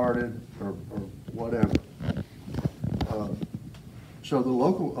church started, or whatever. So a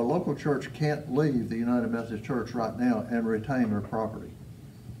local church can't leave the United Methodist Church right now and retain their property.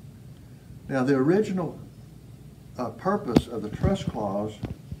 Now, the original purpose of the trust clause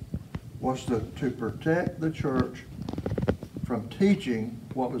was to protect the church from teaching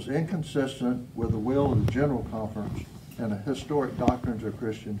what was inconsistent with the will of the General Conference and the historic doctrines of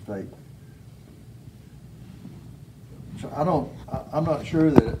Christian faith. So I'm not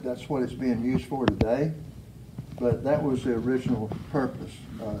sure that that's what it's being used for today, but that was the original purpose.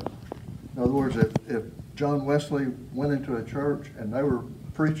 In other words, if John Wesley went into a church and they were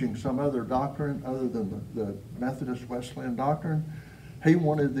preaching some other doctrine other than the Methodist Wesleyan doctrine, he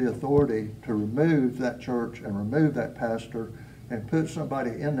wanted the authority to remove that church and remove that pastor and put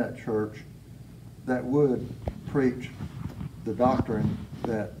somebody in that church that would preach the doctrine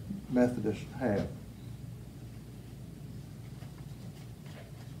that Methodists have.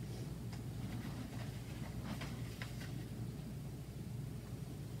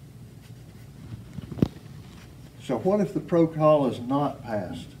 So what if the protocol is not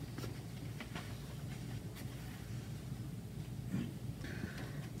passed?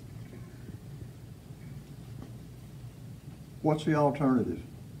 What's the alternative?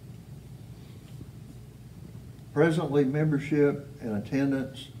 Presently, membership and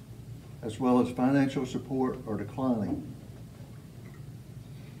attendance, as well as financial support, are declining.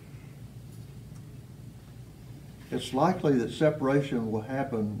 It's likely that separation will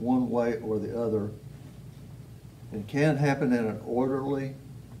happen one way or the other. It can happen in an orderly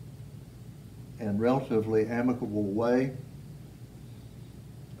and relatively amicable way,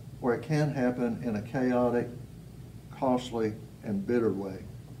 or it can happen in a chaotic, costly, and bitter way.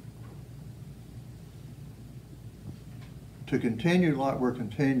 To continue like we're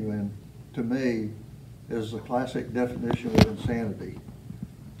continuing, to me, is the classic definition of insanity,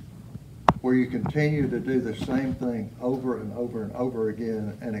 where you continue to do the same thing over and over and over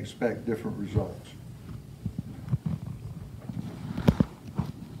again and expect different results.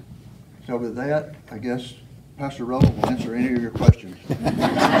 So with that, I guess Pastor Rowland will answer any of your questions.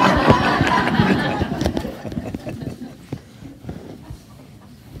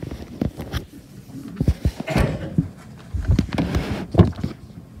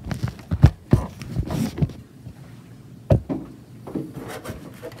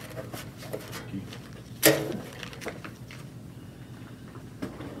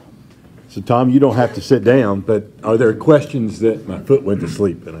 So Tom, you don't have to sit down, but are there questions that my foot went to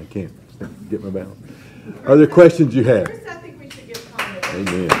sleep and I can't get my balance? Are there questions you have? First, I think we should give comments.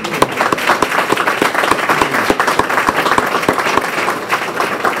 Amen.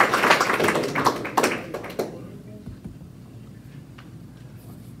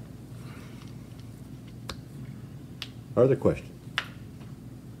 Are there questions?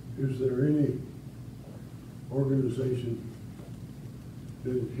 Is there any organization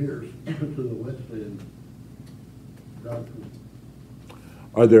that adheres to the Wesleyan doctrine?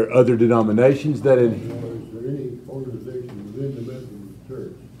 Are there other denominations that Or is there any organization within the Methodist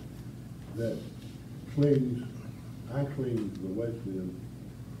Church that clings the Wesleyan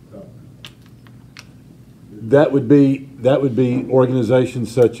doctrine? That would be organizations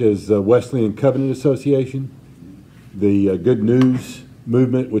such as the Wesleyan Covenant Association, the Good News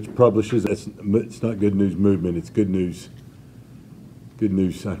Movement, which publishes, it's not Good News Movement, it's Good News,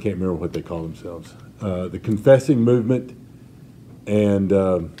 I can't remember what they call themselves. The Confessing Movement, and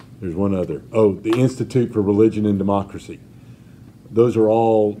there's one other. Oh, the Institute for Religion and Democracy. Those are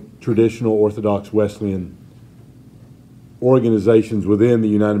all traditional Orthodox Wesleyan organizations within the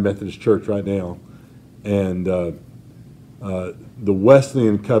United Methodist Church right now. And The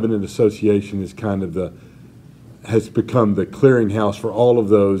Wesleyan Covenant Association is kind of has become the clearinghouse for all of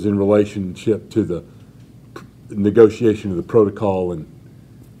those in relationship to the negotiation of the protocol and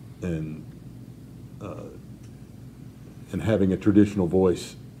having a traditional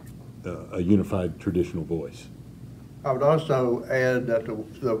voice, a unified traditional voice. I would also add that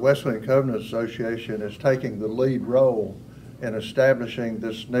the Wesleyan Covenant Association is taking the lead role in establishing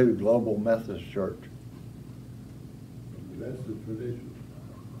this new global Methodist church. That's the tradition.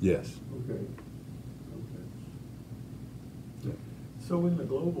 Yes. Okay. Okay. So in the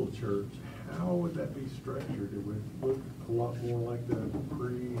global church, how would that be structured? It would look a lot more like the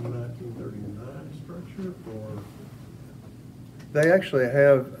pre-1939 structure, or? They actually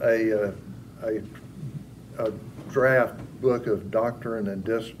have a draft book of doctrine and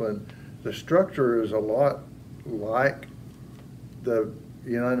discipline. The structure is a lot like the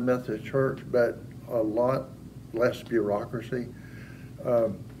United Methodist Church, but a lot less bureaucracy.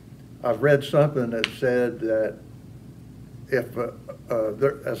 I've read something that said that if,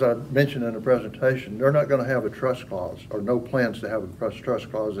 as I mentioned in the presentation, they're not going to have a trust clause, or no plans to have a trust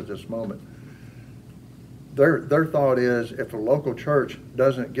clause at this moment. Their thought is, if a local church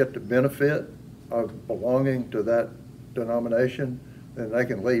doesn't get the benefit of belonging to that denomination, then they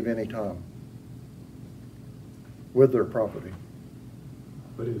can leave anytime with their property.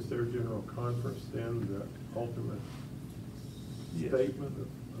 But is their general conference then the ultimate Yes. statement of,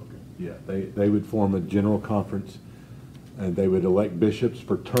 okay. Yeah, they would form a general conference, and they would elect bishops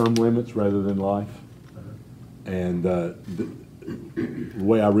for term limits rather than life. And the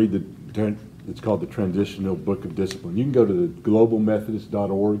way I read it's called the Transitional Book of Discipline. You can go to the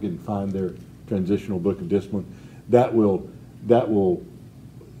globalmethodist.org and find their Transitional Book of Discipline. Their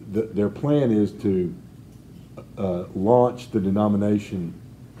plan is to launch the denomination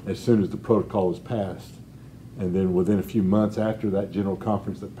as soon as the protocol is passed. And then within a few months after that general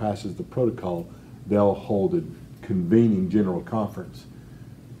conference that passes the protocol, they'll hold a convening general conference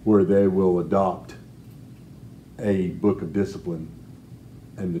where they will adopt a book of discipline.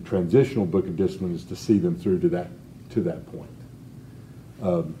 And the transitional book of discipline is to see them through to that point.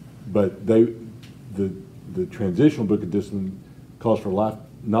 But the transitional book of discipline calls for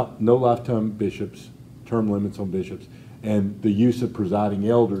no lifetime bishops, term limits on bishops, and the use of presiding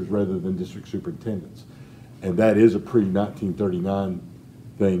elders rather than district superintendents. And that is a pre-1939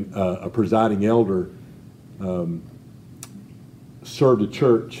 thing. A presiding elder served a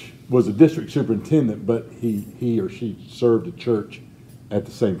church, was a district superintendent, but he or she served a church at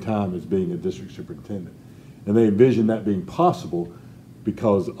the same time as being a district superintendent. And they envisioned that being possible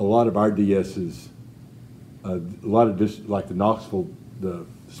because a lot of our DSs, like the Knoxville, the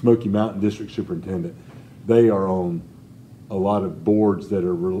Smoky Mountain District Superintendent, they are on a lot of boards that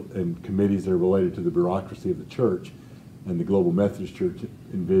are and committees that are related to the bureaucracy of the church, and the Global Methodist Church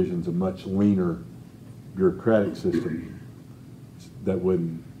envisions a much leaner bureaucratic system that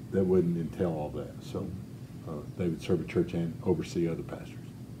wouldn't entail all that. So they would serve a church and oversee other pastors.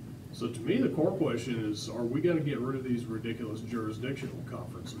 So to me, the core question is, are we going to get rid of these ridiculous jurisdictional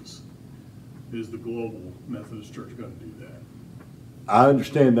conferences? Is the Global Methodist Church going to do that? I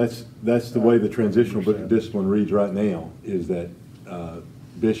understand that's the way the transitional book of discipline reads right now, is that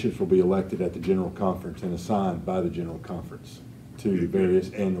bishops will be elected at the general conference and assigned by the general conference to the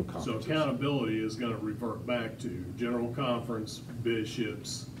various annual So conferences. accountability is going to revert back to general conference,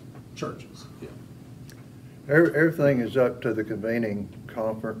 bishops, churches. Yeah. Everything is up to the convening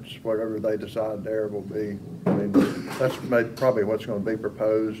conference. Whatever they decide there will be. I mean, that's probably what's going to be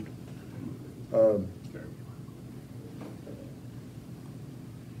proposed.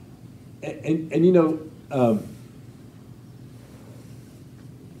 And you know,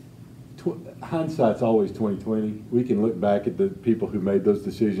 hindsight's always 20/20. We can look back at the people who made those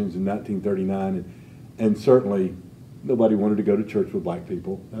decisions in 1939, and certainly nobody wanted to go to church with black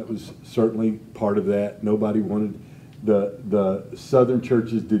people. That was certainly part of that. Nobody wanted, the southern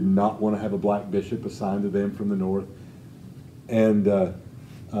churches did not want to have a black bishop assigned to them from the north, and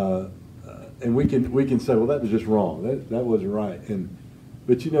we can say, well, that was just wrong. That wasn't right.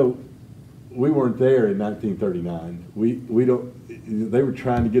 But you know, we weren't there in 1939. We don't. They were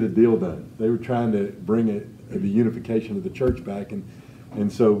trying to get a deal done. They were trying to bring the unification of the church back,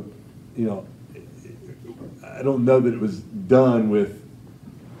 and so, you know, I don't know that it was done with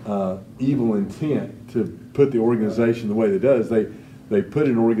evil intent to put the organization the way it does. They put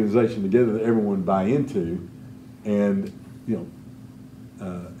an organization together that everyone would buy into, and you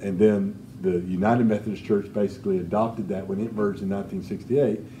know, and then the United Methodist Church basically adopted that when it merged in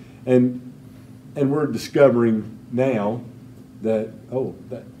 1968, and we're discovering now that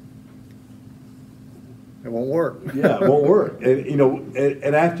It won't work. Yeah, it won't work. And, you know,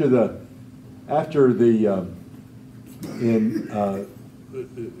 and after the, in I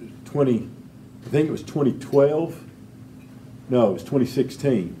think it was 2012, no, it was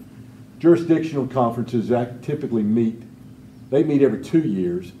 2016, jurisdictional conferences typically meet, they meet every 2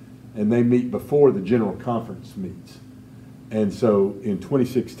 years, and they meet before the general conference meets. And so in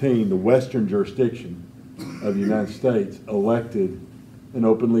 2016, the Western jurisdiction of the United States elected an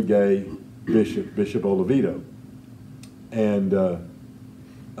openly gay bishop, Bishop Olivito. And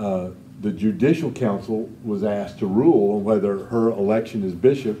the Judicial Council was asked to rule on whether her election as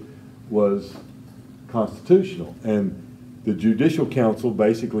bishop was constitutional. And the Judicial Council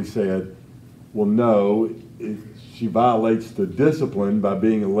basically said, well, no, she violates the discipline by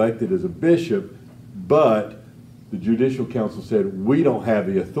being elected as a bishop, but the Judicial Council said, we don't have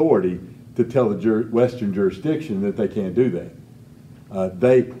the authority to tell the Western jurisdiction that they can't do that.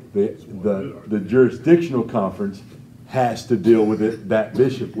 The jurisdictional conference has to deal with that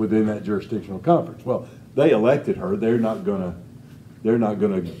bishop within that jurisdictional conference. Well, they elected her. They're not gonna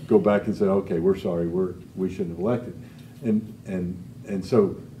go back and say, okay, we're sorry, we shouldn't have elected. And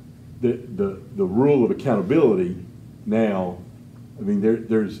so the rule of accountability now, I mean,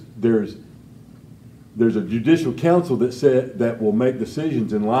 there's a judicial council that will make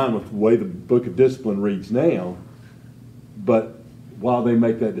decisions in line with the way the book of discipline reads now, but while they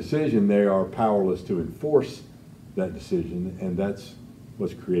make that decision, they are powerless to enforce that decision, and that's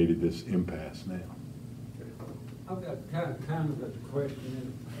what's created this impasse now. I've got kind of a question,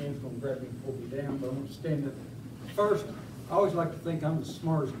 and Ann's gonna grab me and pull me down, but I want to stand up. First, I always like to think I'm the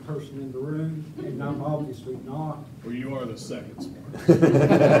smartest person in the room, and I'm obviously not. Well, you are the second smartest.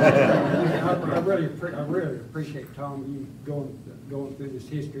 I really appreciate, Tom, you going through this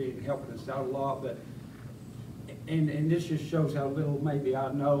history and helping us out a lot, but and this just shows how little maybe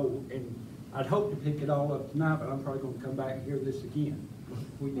I know, and I'd hope to pick it all up tonight, but I'm probably going to come back and hear this again.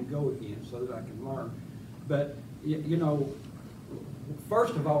 We can go again so that I can learn. But, you know,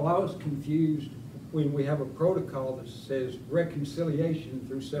 first of all, I was confused when we have a protocol that says reconciliation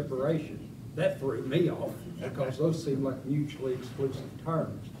through separation. That threw me off because those seem like mutually exclusive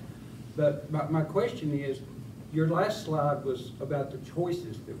terms. But my question is, your last slide was about the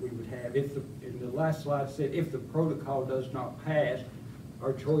choices that we would have. And the last slide said if the protocol does not pass,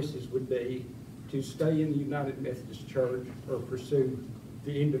 our choices would be to stay in the United Methodist Church or pursue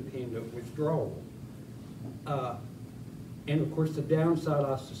the independent withdrawal. And of course, the downside,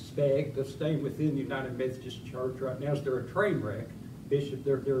 I suspect, of staying within the United Methodist Church right now is they're a train wreck. Bishop,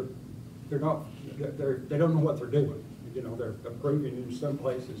 they don't know what they're doing. You know, they're approving in some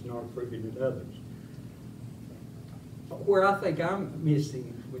places, not approving in others. Where I think I'm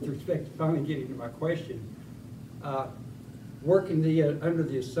missing, with respect to finally getting to my question, working under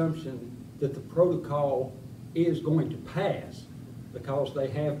the assumption that the protocol is going to pass because they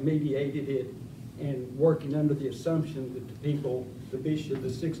have mediated it, and working under the assumption that the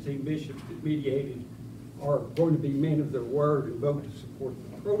 16 bishops that mediated are going to be men of their word and vote to support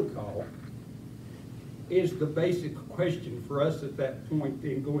the protocol, is the basic question for us at that point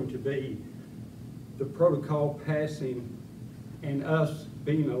then going to be the protocol passing and us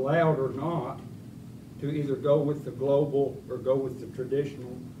being allowed or not to either go with the global or go with the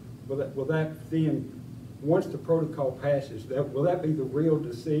traditional? Will that then, once the protocol passes, will that be the real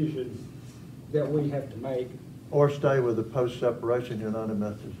decision that we have to make? Or stay with the post-separation United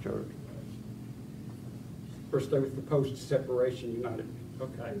Methodist Church. Or stay with the post-separation United,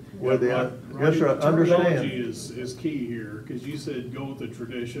 okay. Well, yes, sir, Terminology understand. is key here, because you said go with the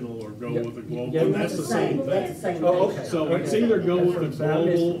traditional or go Yeah. with the global, Yeah, and that's the same thing. That's the same. Oh, okay. So it's either go That's with what I'm the saying. I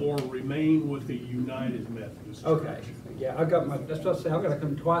missed global or remain with the United Methodist Church. Okay, yeah, that's what I say, I've got to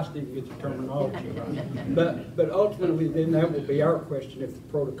come twice to even get the terminology right. But ultimately, then that will be our question if the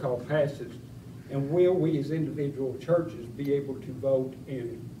protocol passes. And will we as individual churches be able to vote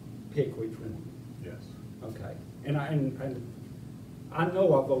and pick which one? Yes. Okay, and I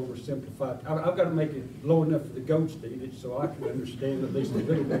know I've oversimplified. I've got to make it low enough for the goats to eat it so I can understand at least a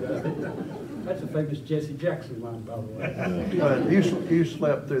little bit of it. That's a famous Jesse Jackson line, by the way. You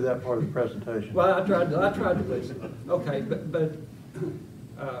slept through that part of the presentation. Well, I tried to listen. Okay, but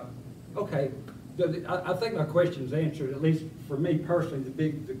okay. I think my question's answered, at least for me personally.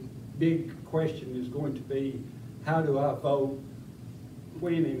 The big question is going to be, how do I vote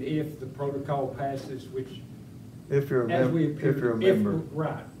when and if the protocol passes, which If you're a as member, we appear, if you're a member.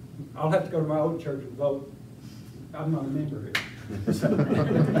 Right. I'll have to go to my old church and vote. I'm not a member here.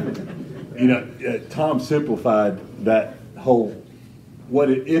 You know, Tom simplified that whole,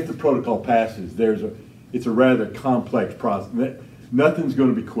 if the protocol passes, it's a rather complex process. Nothing's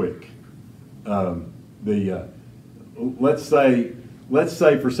going to be quick. let's say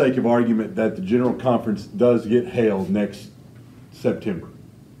for sake of argument that the general conference does get held next September.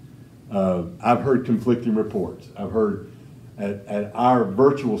 I've heard conflicting reports. I've heard at our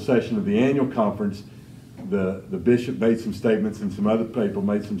virtual session of the annual conference, the bishop made some statements and some other people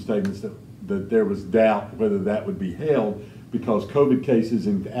made some statements that there was doubt whether that would be held because COVID cases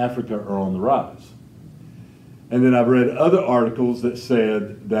in Africa are on the rise. And then I've read other articles that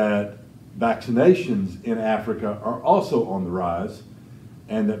said that vaccinations in Africa are also on the rise,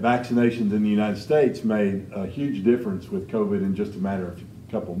 and that vaccinations in the United States made a huge difference with COVID in just a matter of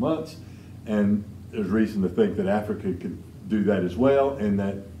a couple months. And there's reason to think that Africa could do that as well, and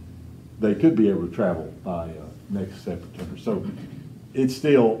that they could be able to travel by next September. So it's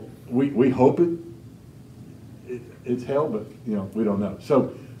still, we hope it's held, but we don't know.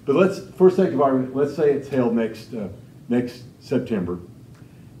 So, but for sake of argument, let's say it's held next September,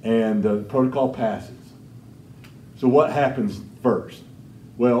 and the protocol passes. So what happens first?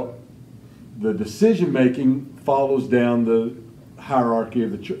 Well, the decision making follows down the hierarchy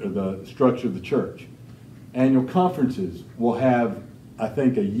of the structure of the church. Annual conferences will have, I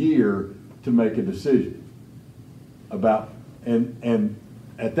think, a year to make a decision about, and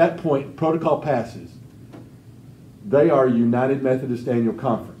at that point, protocol passes. They are United Methodist Annual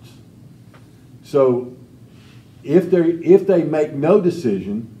Conference. So if they make no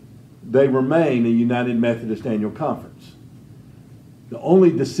decision, they remain a United Methodist Annual Conference. The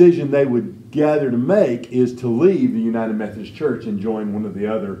only decision they would gather to make is to leave the United Methodist Church and join one of the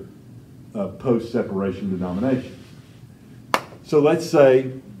other post-separation denominations. So let's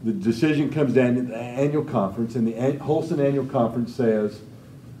say the decision comes down to the annual conference, and the Holston Annual Conference says,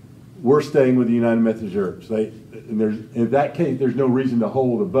 we're staying with the United Methodist Church. In that case, there's no reason to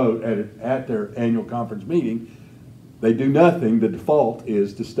hold a vote at their annual conference meeting. They do nothing. The default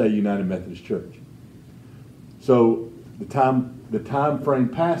is to stay United Methodist Church. So the time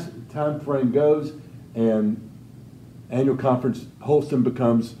frame goes, and annual conference, Holston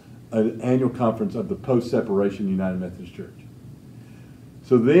becomes an annual conference of the post-separation United Methodist Church.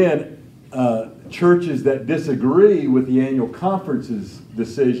 So then churches that disagree with the annual conference's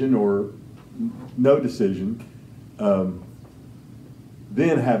decision or no decision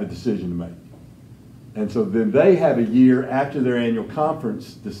then have a decision to make. And so then they have a year after their annual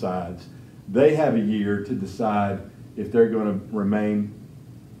conference decides, they have a year to decide if they're going to remain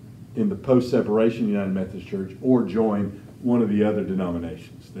in the post-separation United Methodist Church or join one of the other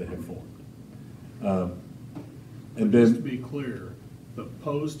denominations that have formed. And then, just to be clear, the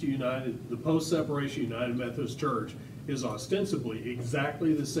post-separation United Methodist Church is ostensibly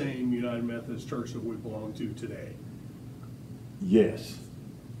exactly the same United Methodist Church that we belong to today. yes,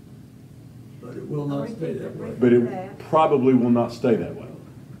 But it will not stay that way. but it probably will not stay that way.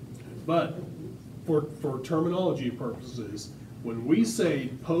 But for terminology purposes, when we say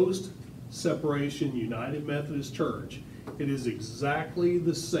post-separation United Methodist Church, it is exactly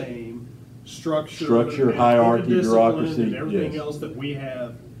the same structure, and hierarchy, discipline, bureaucracy, and everything yes. else that we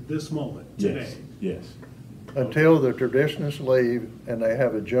have this moment today. Yes, yes. Until the traditionalists leave and they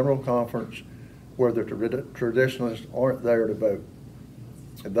have a general conference where the traditionalists aren't there to vote.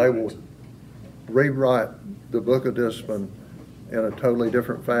 And they will rewrite the book of discipline in a totally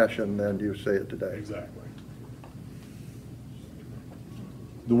different fashion than you see it today. Exactly.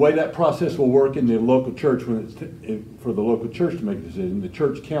 The way that process will work in the local church, when it's for the local church to make a decision, the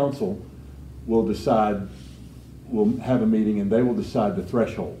church council will have a meeting and they will decide the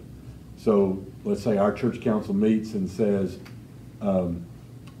threshold. So let's say our church council meets and says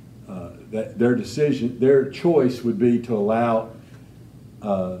that their choice would be to allow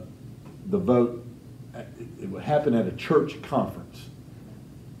the vote. It would happen at a church conference.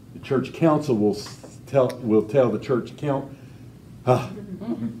 The church council will tell the church council.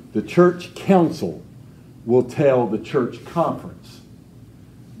 The church council will tell the church conference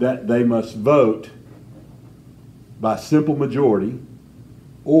that they must vote by simple majority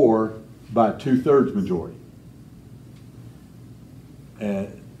or by 2/3 majority.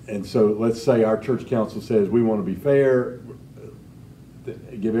 And so let's say our church council says we want to be fair,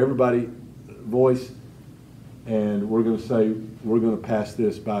 give everybody voice, and we're going to say we're going to pass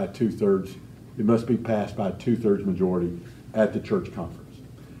this by 2/3. It must be passed by a 2/3 majority at the church conference.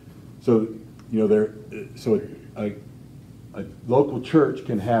 So, a local church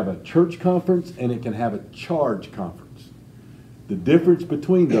can have a church conference and it can have a charge conference. The difference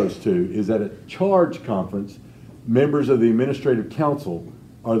between those two is that at a charge conference, members of the administrative council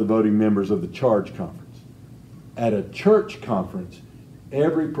are the voting members of the charge conference. At a church conference,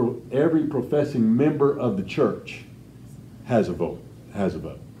 every professing member of the church has a vote.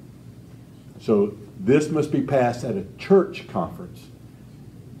 So this must be passed at a church conference,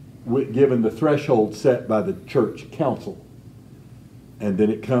 given the threshold set by the church council. And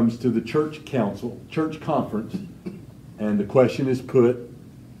then it comes to the church council, church conference, and the question is put,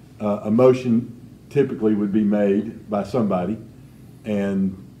 a motion typically would be made by somebody,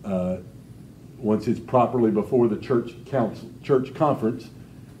 and once it's properly before the church council, church conference,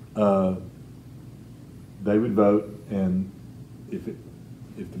 they would vote, and if the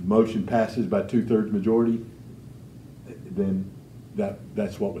motion passes by 2/3 majority, then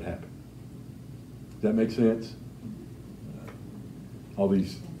that's what would happen. Does that make sense? All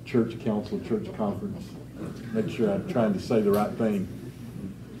these church council, church conference, make sure I'm trying to say the right thing.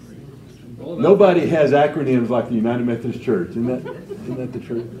 Nobody has acronyms like the United Methodist Church. Isn't that the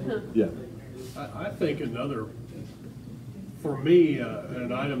truth? Yeah. I think another, for me,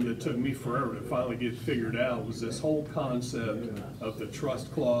 an item that took me forever to finally get figured out was this whole concept of the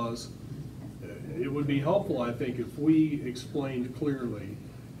trust clause. It would be helpful, I think, if we explained clearly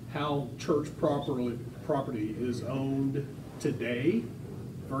how church property is owned today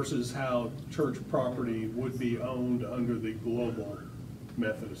versus how church property would be owned under the global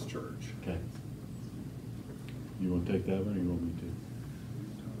Methodist Church. Okay. You want to take that one, or you want me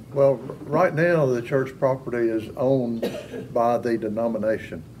to? Well, right now, the church property is owned by the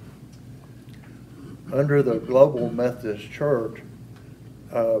denomination. Under the Global Methodist Church,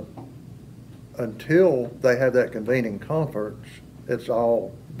 until they have that convening conference, it's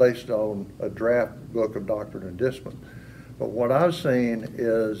all based on a draft book of doctrine and discipline. But what I've seen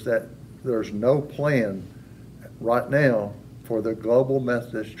is that there's no plan right now for the Global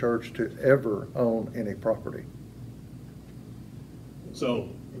Methodist Church to ever own any property. So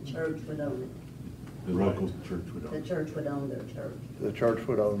The church would own it. The local church would The own. church would own their church. The church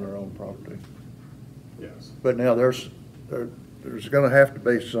would own their own property. yes. But now there's gonna have to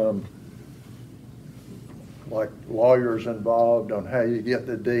be some, like, lawyers involved on how you get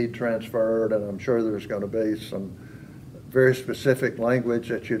the deed transferred, and I'm sure there's gonna be some very specific language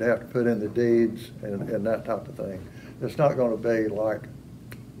that you'd have to put in the deeds and that type of thing. It's not gonna be like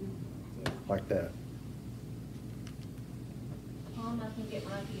that. Tom, I think it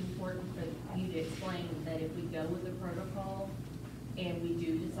might be important for you to explain that if we go with the protocol and we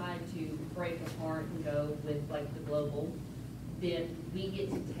do decide to break apart and go with like the global, then we get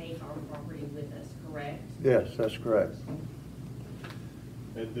to take our property with us, correct? Yes, that's correct.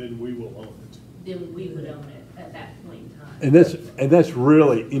 And then we will own it. Then we would own it at that point in time. And that's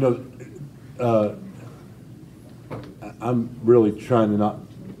really, I'm really trying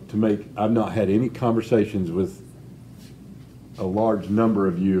I've not had any conversations with a large number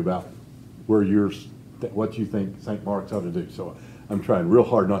of you about what you think St. Mark's ought to do. So I'm trying real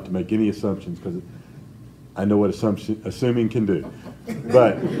hard not to make any assumptions, because I know what assuming can do.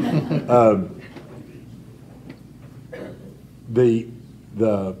 But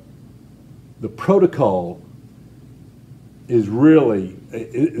the protocol is really,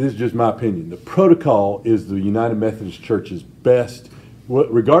 this is just my opinion, the protocol is the United Methodist Church's best,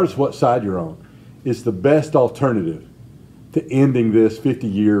 regardless of what side you're on, it's the best alternative to ending this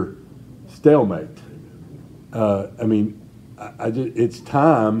 50-year stalemate. It's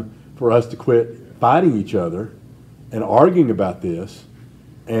time for us to quit fighting each other and arguing about this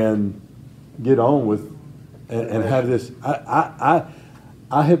and get on with and have this. I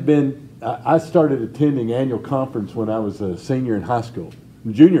started attending annual conference when I was a junior in high school,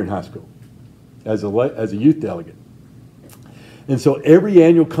 as a youth delegate. And so every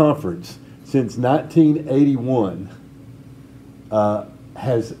annual conference since 1981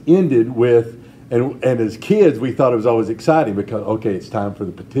 has ended with, and as kids we thought it was always exciting because, okay, it's time for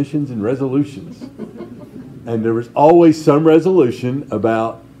the petitions and resolutions. And there was always some resolution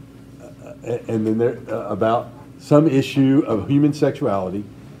about, about some issue of human sexuality.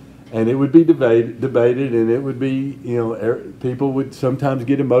 And it would be debated, and it would be, people would sometimes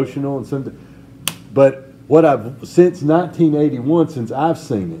get emotional, and but since 1981, since I've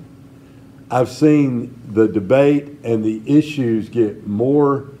seen it, I've seen the debate and the issues get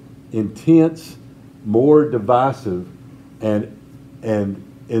more intense, more divisive, and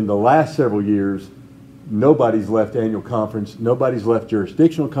in the last several years, nobody's left annual conference, nobody's left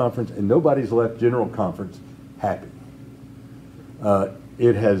jurisdictional conference, and nobody's left general conference happy.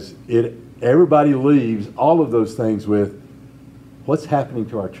 Everybody leaves all of those things with what's happening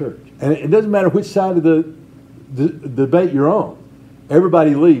to our church. And it doesn't matter which side of the debate you're on.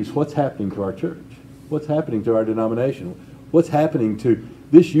 Everybody leaves what's happening to our church. What's happening to our denomination? What's happening to,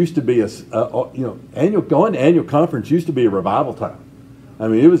 this used to be going to annual conference used to be a revival time. I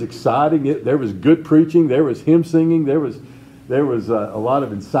mean, it was exciting. There was good preaching. There was hymn singing. There there was a lot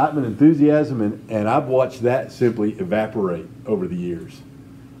of incitement, enthusiasm, and I've watched that simply evaporate over the years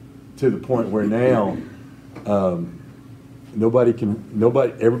to the point where now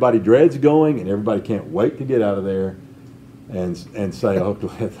everybody dreads going, and everybody can't wait to get out of there and say, oh,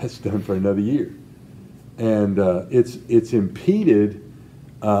 that's done for another year. And it's impeded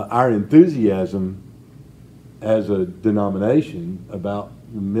our enthusiasm as a denomination about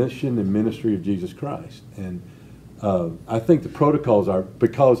the mission and ministry of Jesus Christ. And I think the protocols are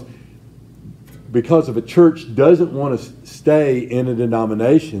because if a church doesn't want to stay in a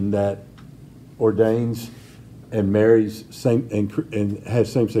denomination that ordains and marries and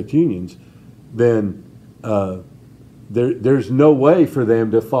has same-sex unions, then there's no way for them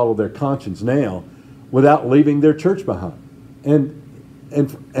to follow their conscience now without leaving their church behind. And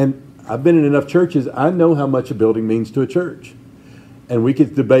I've been in enough churches, I know how much a building means to a church. And we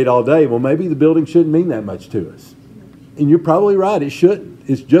could debate all day, well, maybe the building shouldn't mean that much to us. And you're probably right, it shouldn't.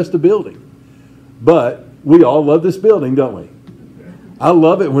 It's just a building. But we all love this building, don't we? I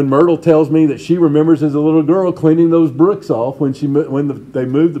love it when Myrtle tells me that she remembers as a little girl cleaning those bricks off when they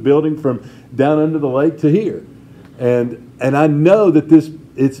moved the building from down under the lake to here. And I know that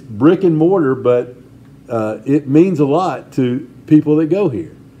it's brick and mortar, but it means a lot to people that go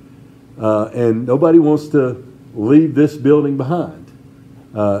here. And nobody wants to leave this building behind.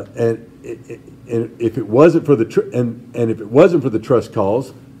 And if it wasn't for the trust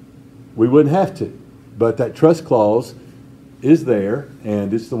clause, we wouldn't have to. But that trust clause is there,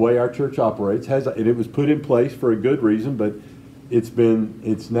 and it's the way our church operates. It was put in place for a good reason, but it's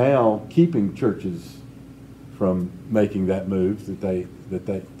now keeping churches from making that move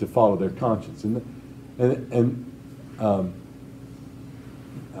to follow their conscience. And I'll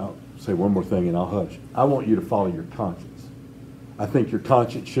say one more thing and I'll hush. I want you to follow your conscience. I think your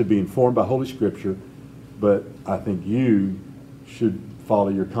conscience should be informed by Holy Scripture, but I think you should follow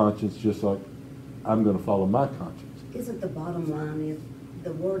your conscience just like I'm going to follow my conscience. Isn't the bottom line is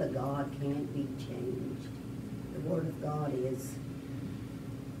the Word of God can't be changed. The Word of God is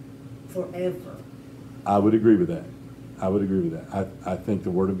forever. I would agree with that. I think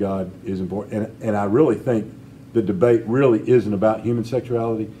the Word of God is important. And I really think the debate really isn't about human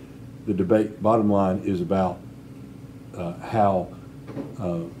sexuality. The debate, bottom line, is about how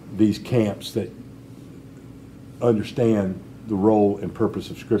these camps that understand the role and purpose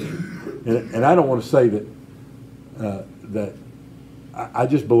of Scripture. And I don't want to say that I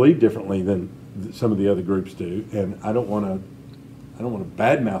just believe differently than some of the other groups do, and I don't want to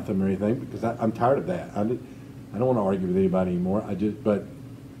badmouth them or anything, because I'm tired of that. I don't want to argue with anybody anymore. But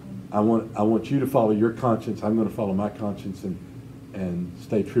I want you to follow your conscience. I'm going to follow my conscience and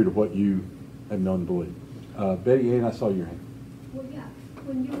stay true to what you have known to believe. Betty Ann, I saw your hand. Well, yeah,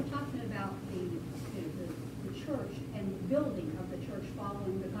 when you were talking about the church and the building of the church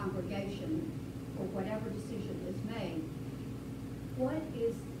following the congregation or whatever decision is made, what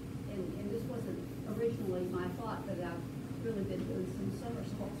is, and this wasn't originally my thought, but I've really been doing some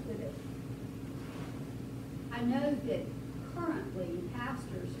somersaults with it. I know that currently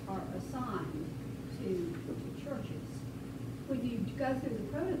pastors are assigned to churches. When you go through the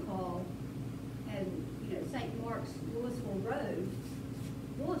protocol and, St. Mark's, Louisville Road,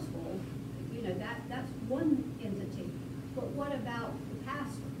 Louisville, that's one entity. But what about the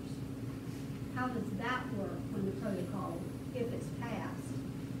pastors? How does that work when the protocol, if it's passed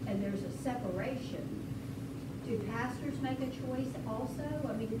and there's a separation? Do pastors make a choice also?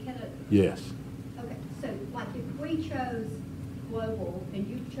 I mean, Yes. Okay, so like if we chose global and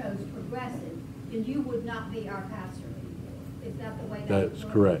you chose progressive, then you would not be our pastor anymore. Is that the way that That's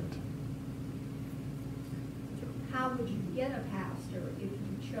correct. How would you get a pastor if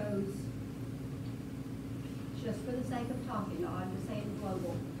you chose, just for the sake of talking, I'm just saying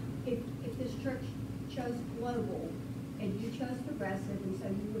global, if this church chose global and you chose progressive, and so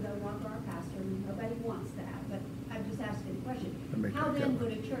you were no longer our pastor, and nobody wants that, but I'm just asking a question. How then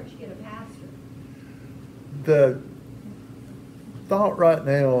would a church get a pastor? The thought right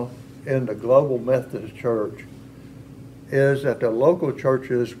now in the Global Methodist Church is that the local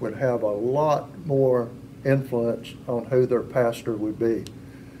churches would have a lot more influence on who their pastor would be.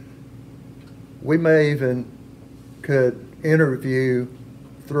 We may even could interview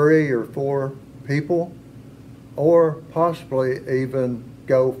 3 or 4 people, or possibly even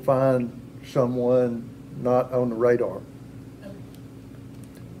go find someone not on the radar.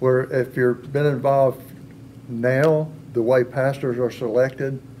 Where if you've been involved now, the way pastors are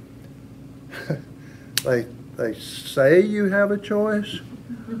selected, they say you have a choice.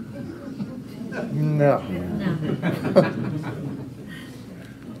 No.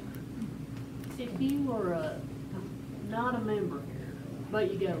 If you were not a member here,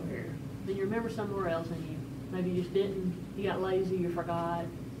 but you go here. Then you're a member somewhere else and maybe you just didn't, you got lazy, you forgot,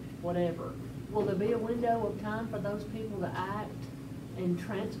 whatever. Will there be a window of time for those people to act and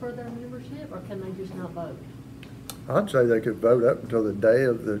transfer their membership, or can they just not vote? I'd say they could vote up until the day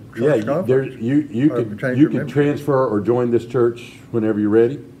of the Yeah, church conference. you or could, change you your could membership. transfer or join this church whenever you're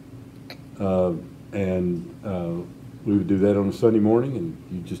ready. We would do that on a Sunday morning, and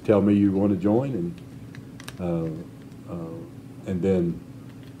you just tell me you want to join, and then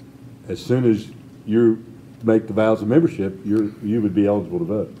as soon as you make the vows of membership, you would be eligible to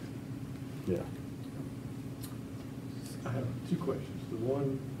vote. Yeah. I have two questions. The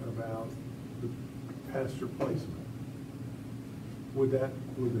one about the pastor placement. Would the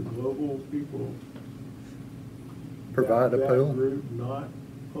global people Provide a that pool? group not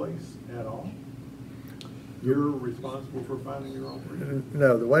place at all? You're responsible for finding your own person?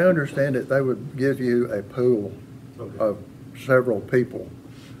 No, the way I understand it, they would give you a pool Okay. of several people,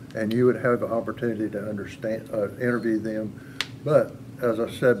 and you would have the opportunity to interview them. But as I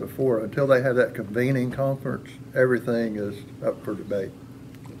said before, until they have that convening conference, everything is up for debate.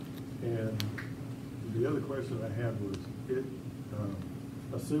 And the other question I had was,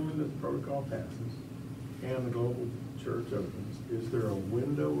 assuming this protocol passes and the global church opens, is there a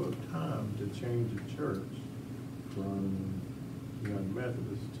window of time to change a church from United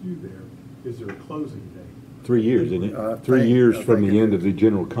Methodist to there? Is there a closing date? 3 years, isn't it? 3 years from the end of the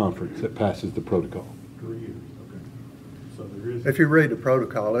general conference that passes the protocol. 3 years, okay. So there is. If you read the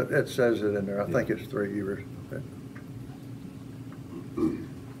protocol, it says it in there. I think it's 3 years.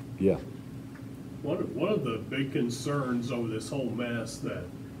 Yeah. One of the big concerns over this whole mess that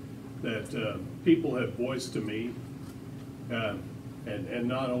people have voiced to me, and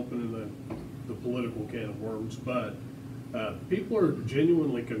not opening the political can of worms, but people are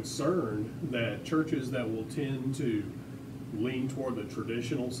genuinely concerned that churches that will tend to lean toward the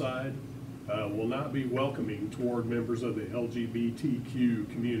traditional side will not be welcoming toward members of the LGBTQ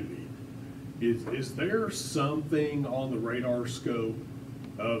community. Is there something on the radar scope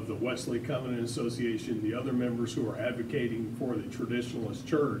of the Wesley Covenant Association, the other members who are advocating for the traditionalist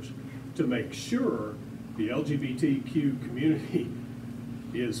church, to make sure the LGBTQ community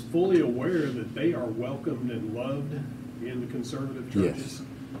is fully aware that they are welcomed and loved in the conservative churches? Yes,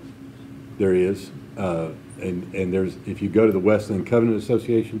 there is. And there's, if you go to the Wesleyan Covenant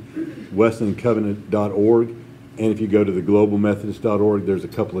Association, wesleyancovenant.org, and if you go to the globalmethodist.org, there's a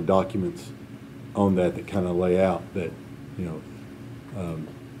couple of documents on that kind of lay out that, you know,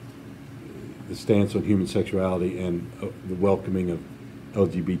 the stance on human sexuality and the welcoming of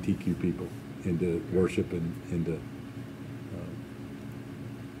LGBTQ people into worship and into.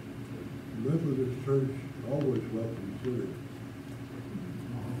 Methodist Church always welcomes sinners.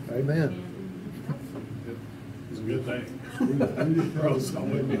 Amen. It's a good thing. Or else I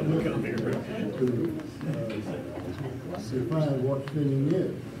wouldn't be able to come here. To define what sinning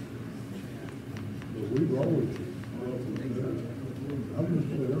is. But we've always welcomed sinners. I'm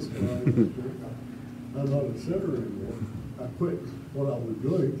a sinner. I'm not a sinner anymore. I quit what I was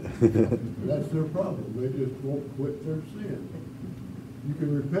doing. That's their problem. They just won't quit their sin. You can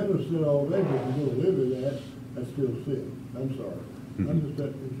repent of sin all day, but if you're gonna live in that, that's still sin. I'm sorry. I'm just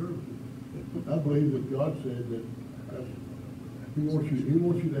that conservative. I believe that God said that He wants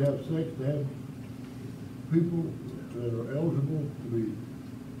you to have sex, to have people that are eligible to be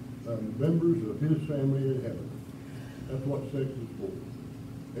members of His family in heaven. That's what sex is for.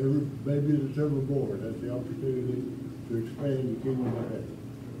 Every baby that's ever born has the opportunity to expand the kingdom of heaven.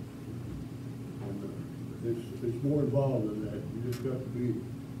 And, it's more involved than that. You just got to be,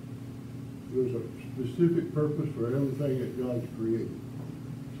 there's a specific purpose for everything that God's created.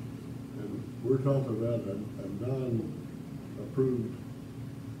 And we're talking about a non-approved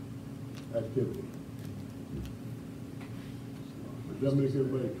activity. Does that make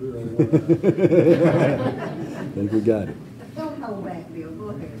everybody clear on what I think we got it. Don't hold back, Bill, go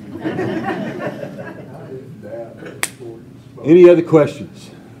ahead. Any other questions?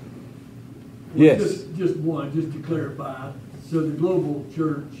 Yes. Just one, just to clarify, so the global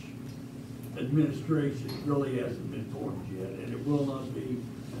church administration really hasn't been formed yet, and it will not be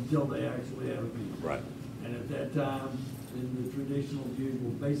until they actually have a meeting. Right. And at that time, then the traditional view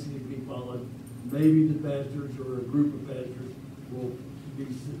will basically be followed. Maybe the pastors or a group of pastors will be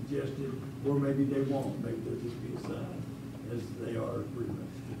suggested, or maybe they won't. Maybe they'll just be assigned as they are pretty much.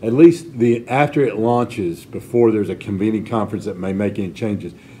 At least after it launches, before there's a convening conference that may make any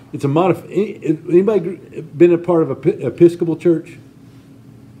changes. It's a anybody been a part of a Episcopal church?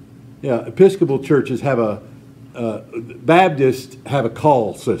 Yeah, Episcopal churches have Baptists have a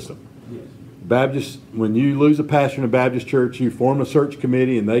call system. Yes. when you lose a pastor in a Baptist church, you form a search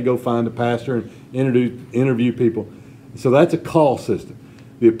committee and they go find a pastor and interview people. So that's a call system.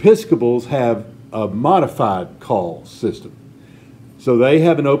 The Episcopals have a modified call system. So they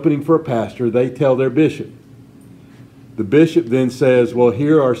have an opening for a pastor. They tell their bishop. The bishop then says, well,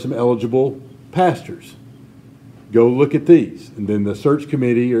 here are some eligible pastors. Go look at these. And then the search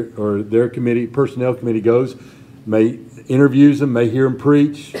committee or their committee, personnel committee goes, interviews them, may hear them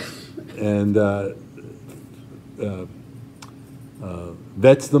preach, and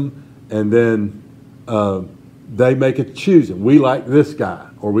vets them, and then they make a choosing. We like this guy,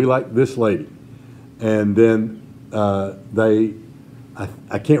 or we like this lady. And then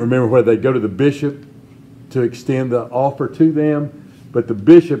I can't remember whether they go to the bishop to extend the offer to them, but the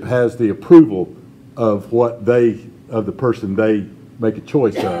bishop has the approval of the person they make a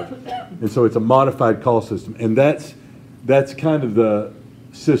choice of. And so it's a modified call system. And that's kind of the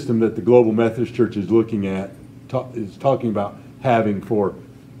system that the Global Methodist Church is looking at, is talking about having for,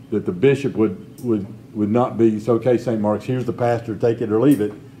 that the bishop would not be, it's okay, St. Mark's, here's the pastor, take it or leave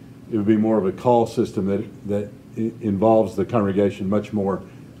it. It would be more of a call system that involves the congregation much more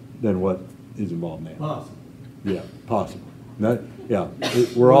than what is involved now. Possible. Yeah, possible.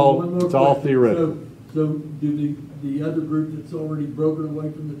 It's One all more theoretical. So do the other group that's already broken away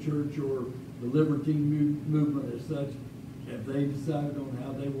from the church, or the libertine movement as such, have they decided on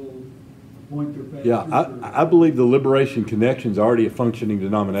how they will appoint their pastors? Yeah, I believe the Liberation Connection's already a functioning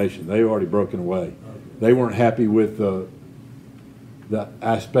denomination. They've already broken away. Okay. They weren't happy with the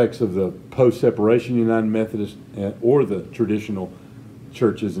aspects of the post-separation United Methodist or the traditional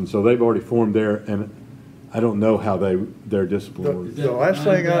churches, and so they've already formed there, and I don't know how their discipline was. The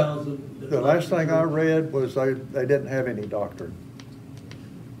last thing I read was they didn't have any doctrine.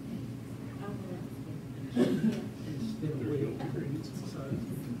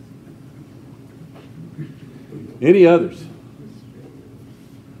 Any others?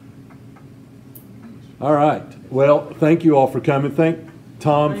 All right. Well, thank you all for coming. Thank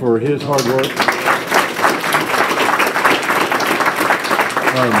Tom for his hard work.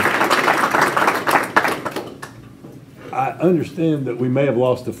 I understand that we may have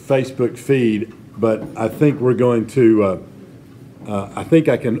lost a Facebook feed, but I think we're going to, I think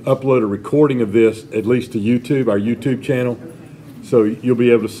I can upload a recording of this at least to YouTube, our YouTube channel. So you'll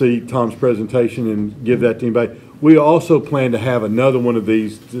be able to see Tom's presentation and give that to anybody. We also plan to have another one of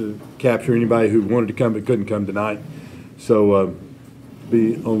these to capture anybody who wanted to come but couldn't come tonight. So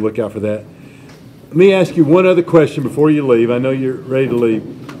be on the lookout for that. Let me ask you one other question before you leave. I know you're ready to leave.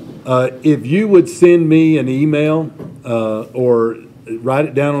 If you would send me an email or write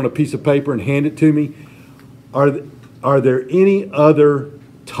it down on a piece of paper and hand it to me, are there any other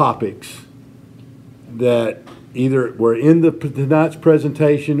topics that either were in tonight's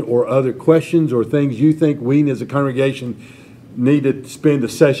presentation or other questions or things you think we as a congregation need to spend a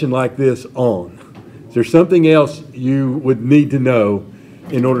session like this on? Is there something else you would need to know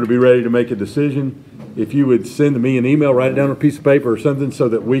in order to be ready to make a decision? If you would send me an email, write it down on a piece of paper or something so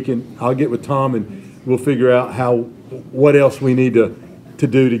that I'll get with Tom and we'll figure out what else we need to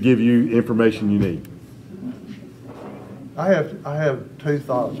do to give you information you need. I have two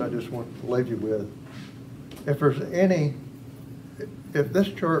thoughts I just want to leave you with. If this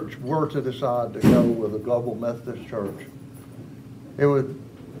church were to decide to go with a Global Methodist Church, it would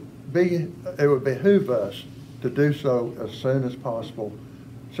behoove us to do so as soon as possible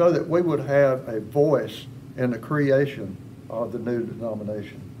so that we would have a voice in the creation of the new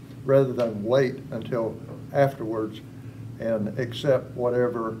denomination rather than wait until afterwards and accept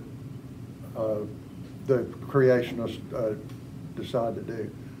whatever the creationists decide to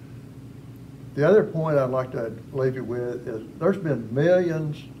do. The other point I'd like to leave you with is there's been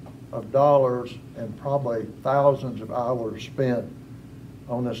millions of dollars and probably thousands of hours spent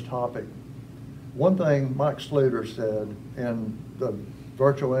on this topic. One thing Mike Sluter said in the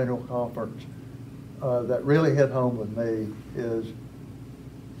virtual annual conference that really hit home with me is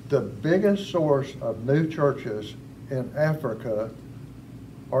the biggest source of new churches in Africa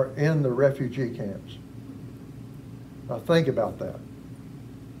are in the refugee camps. Now think about that.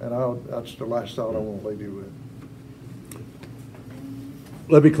 And that's the last thought I want to leave you with.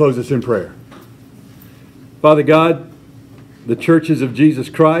 Let me close this in prayer. Father God, the churches of Jesus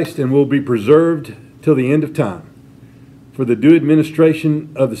Christ and will be preserved till the end of time for the due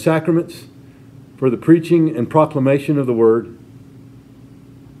administration of the sacraments, for the preaching and proclamation of the word.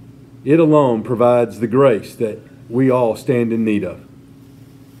 It alone provides the grace that we all stand in need of.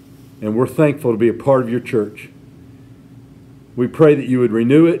 And we're thankful to be a part of your church. We pray that you would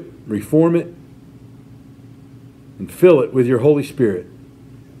renew it, reform it, and fill it with your Holy Spirit,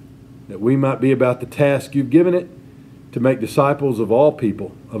 that we might be about the task you've given it, to make disciples of all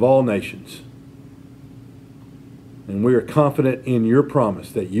people, of all nations. And we are confident in your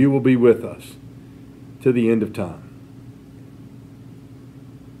promise that you will be with us to the end of time.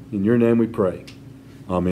 In your name we pray.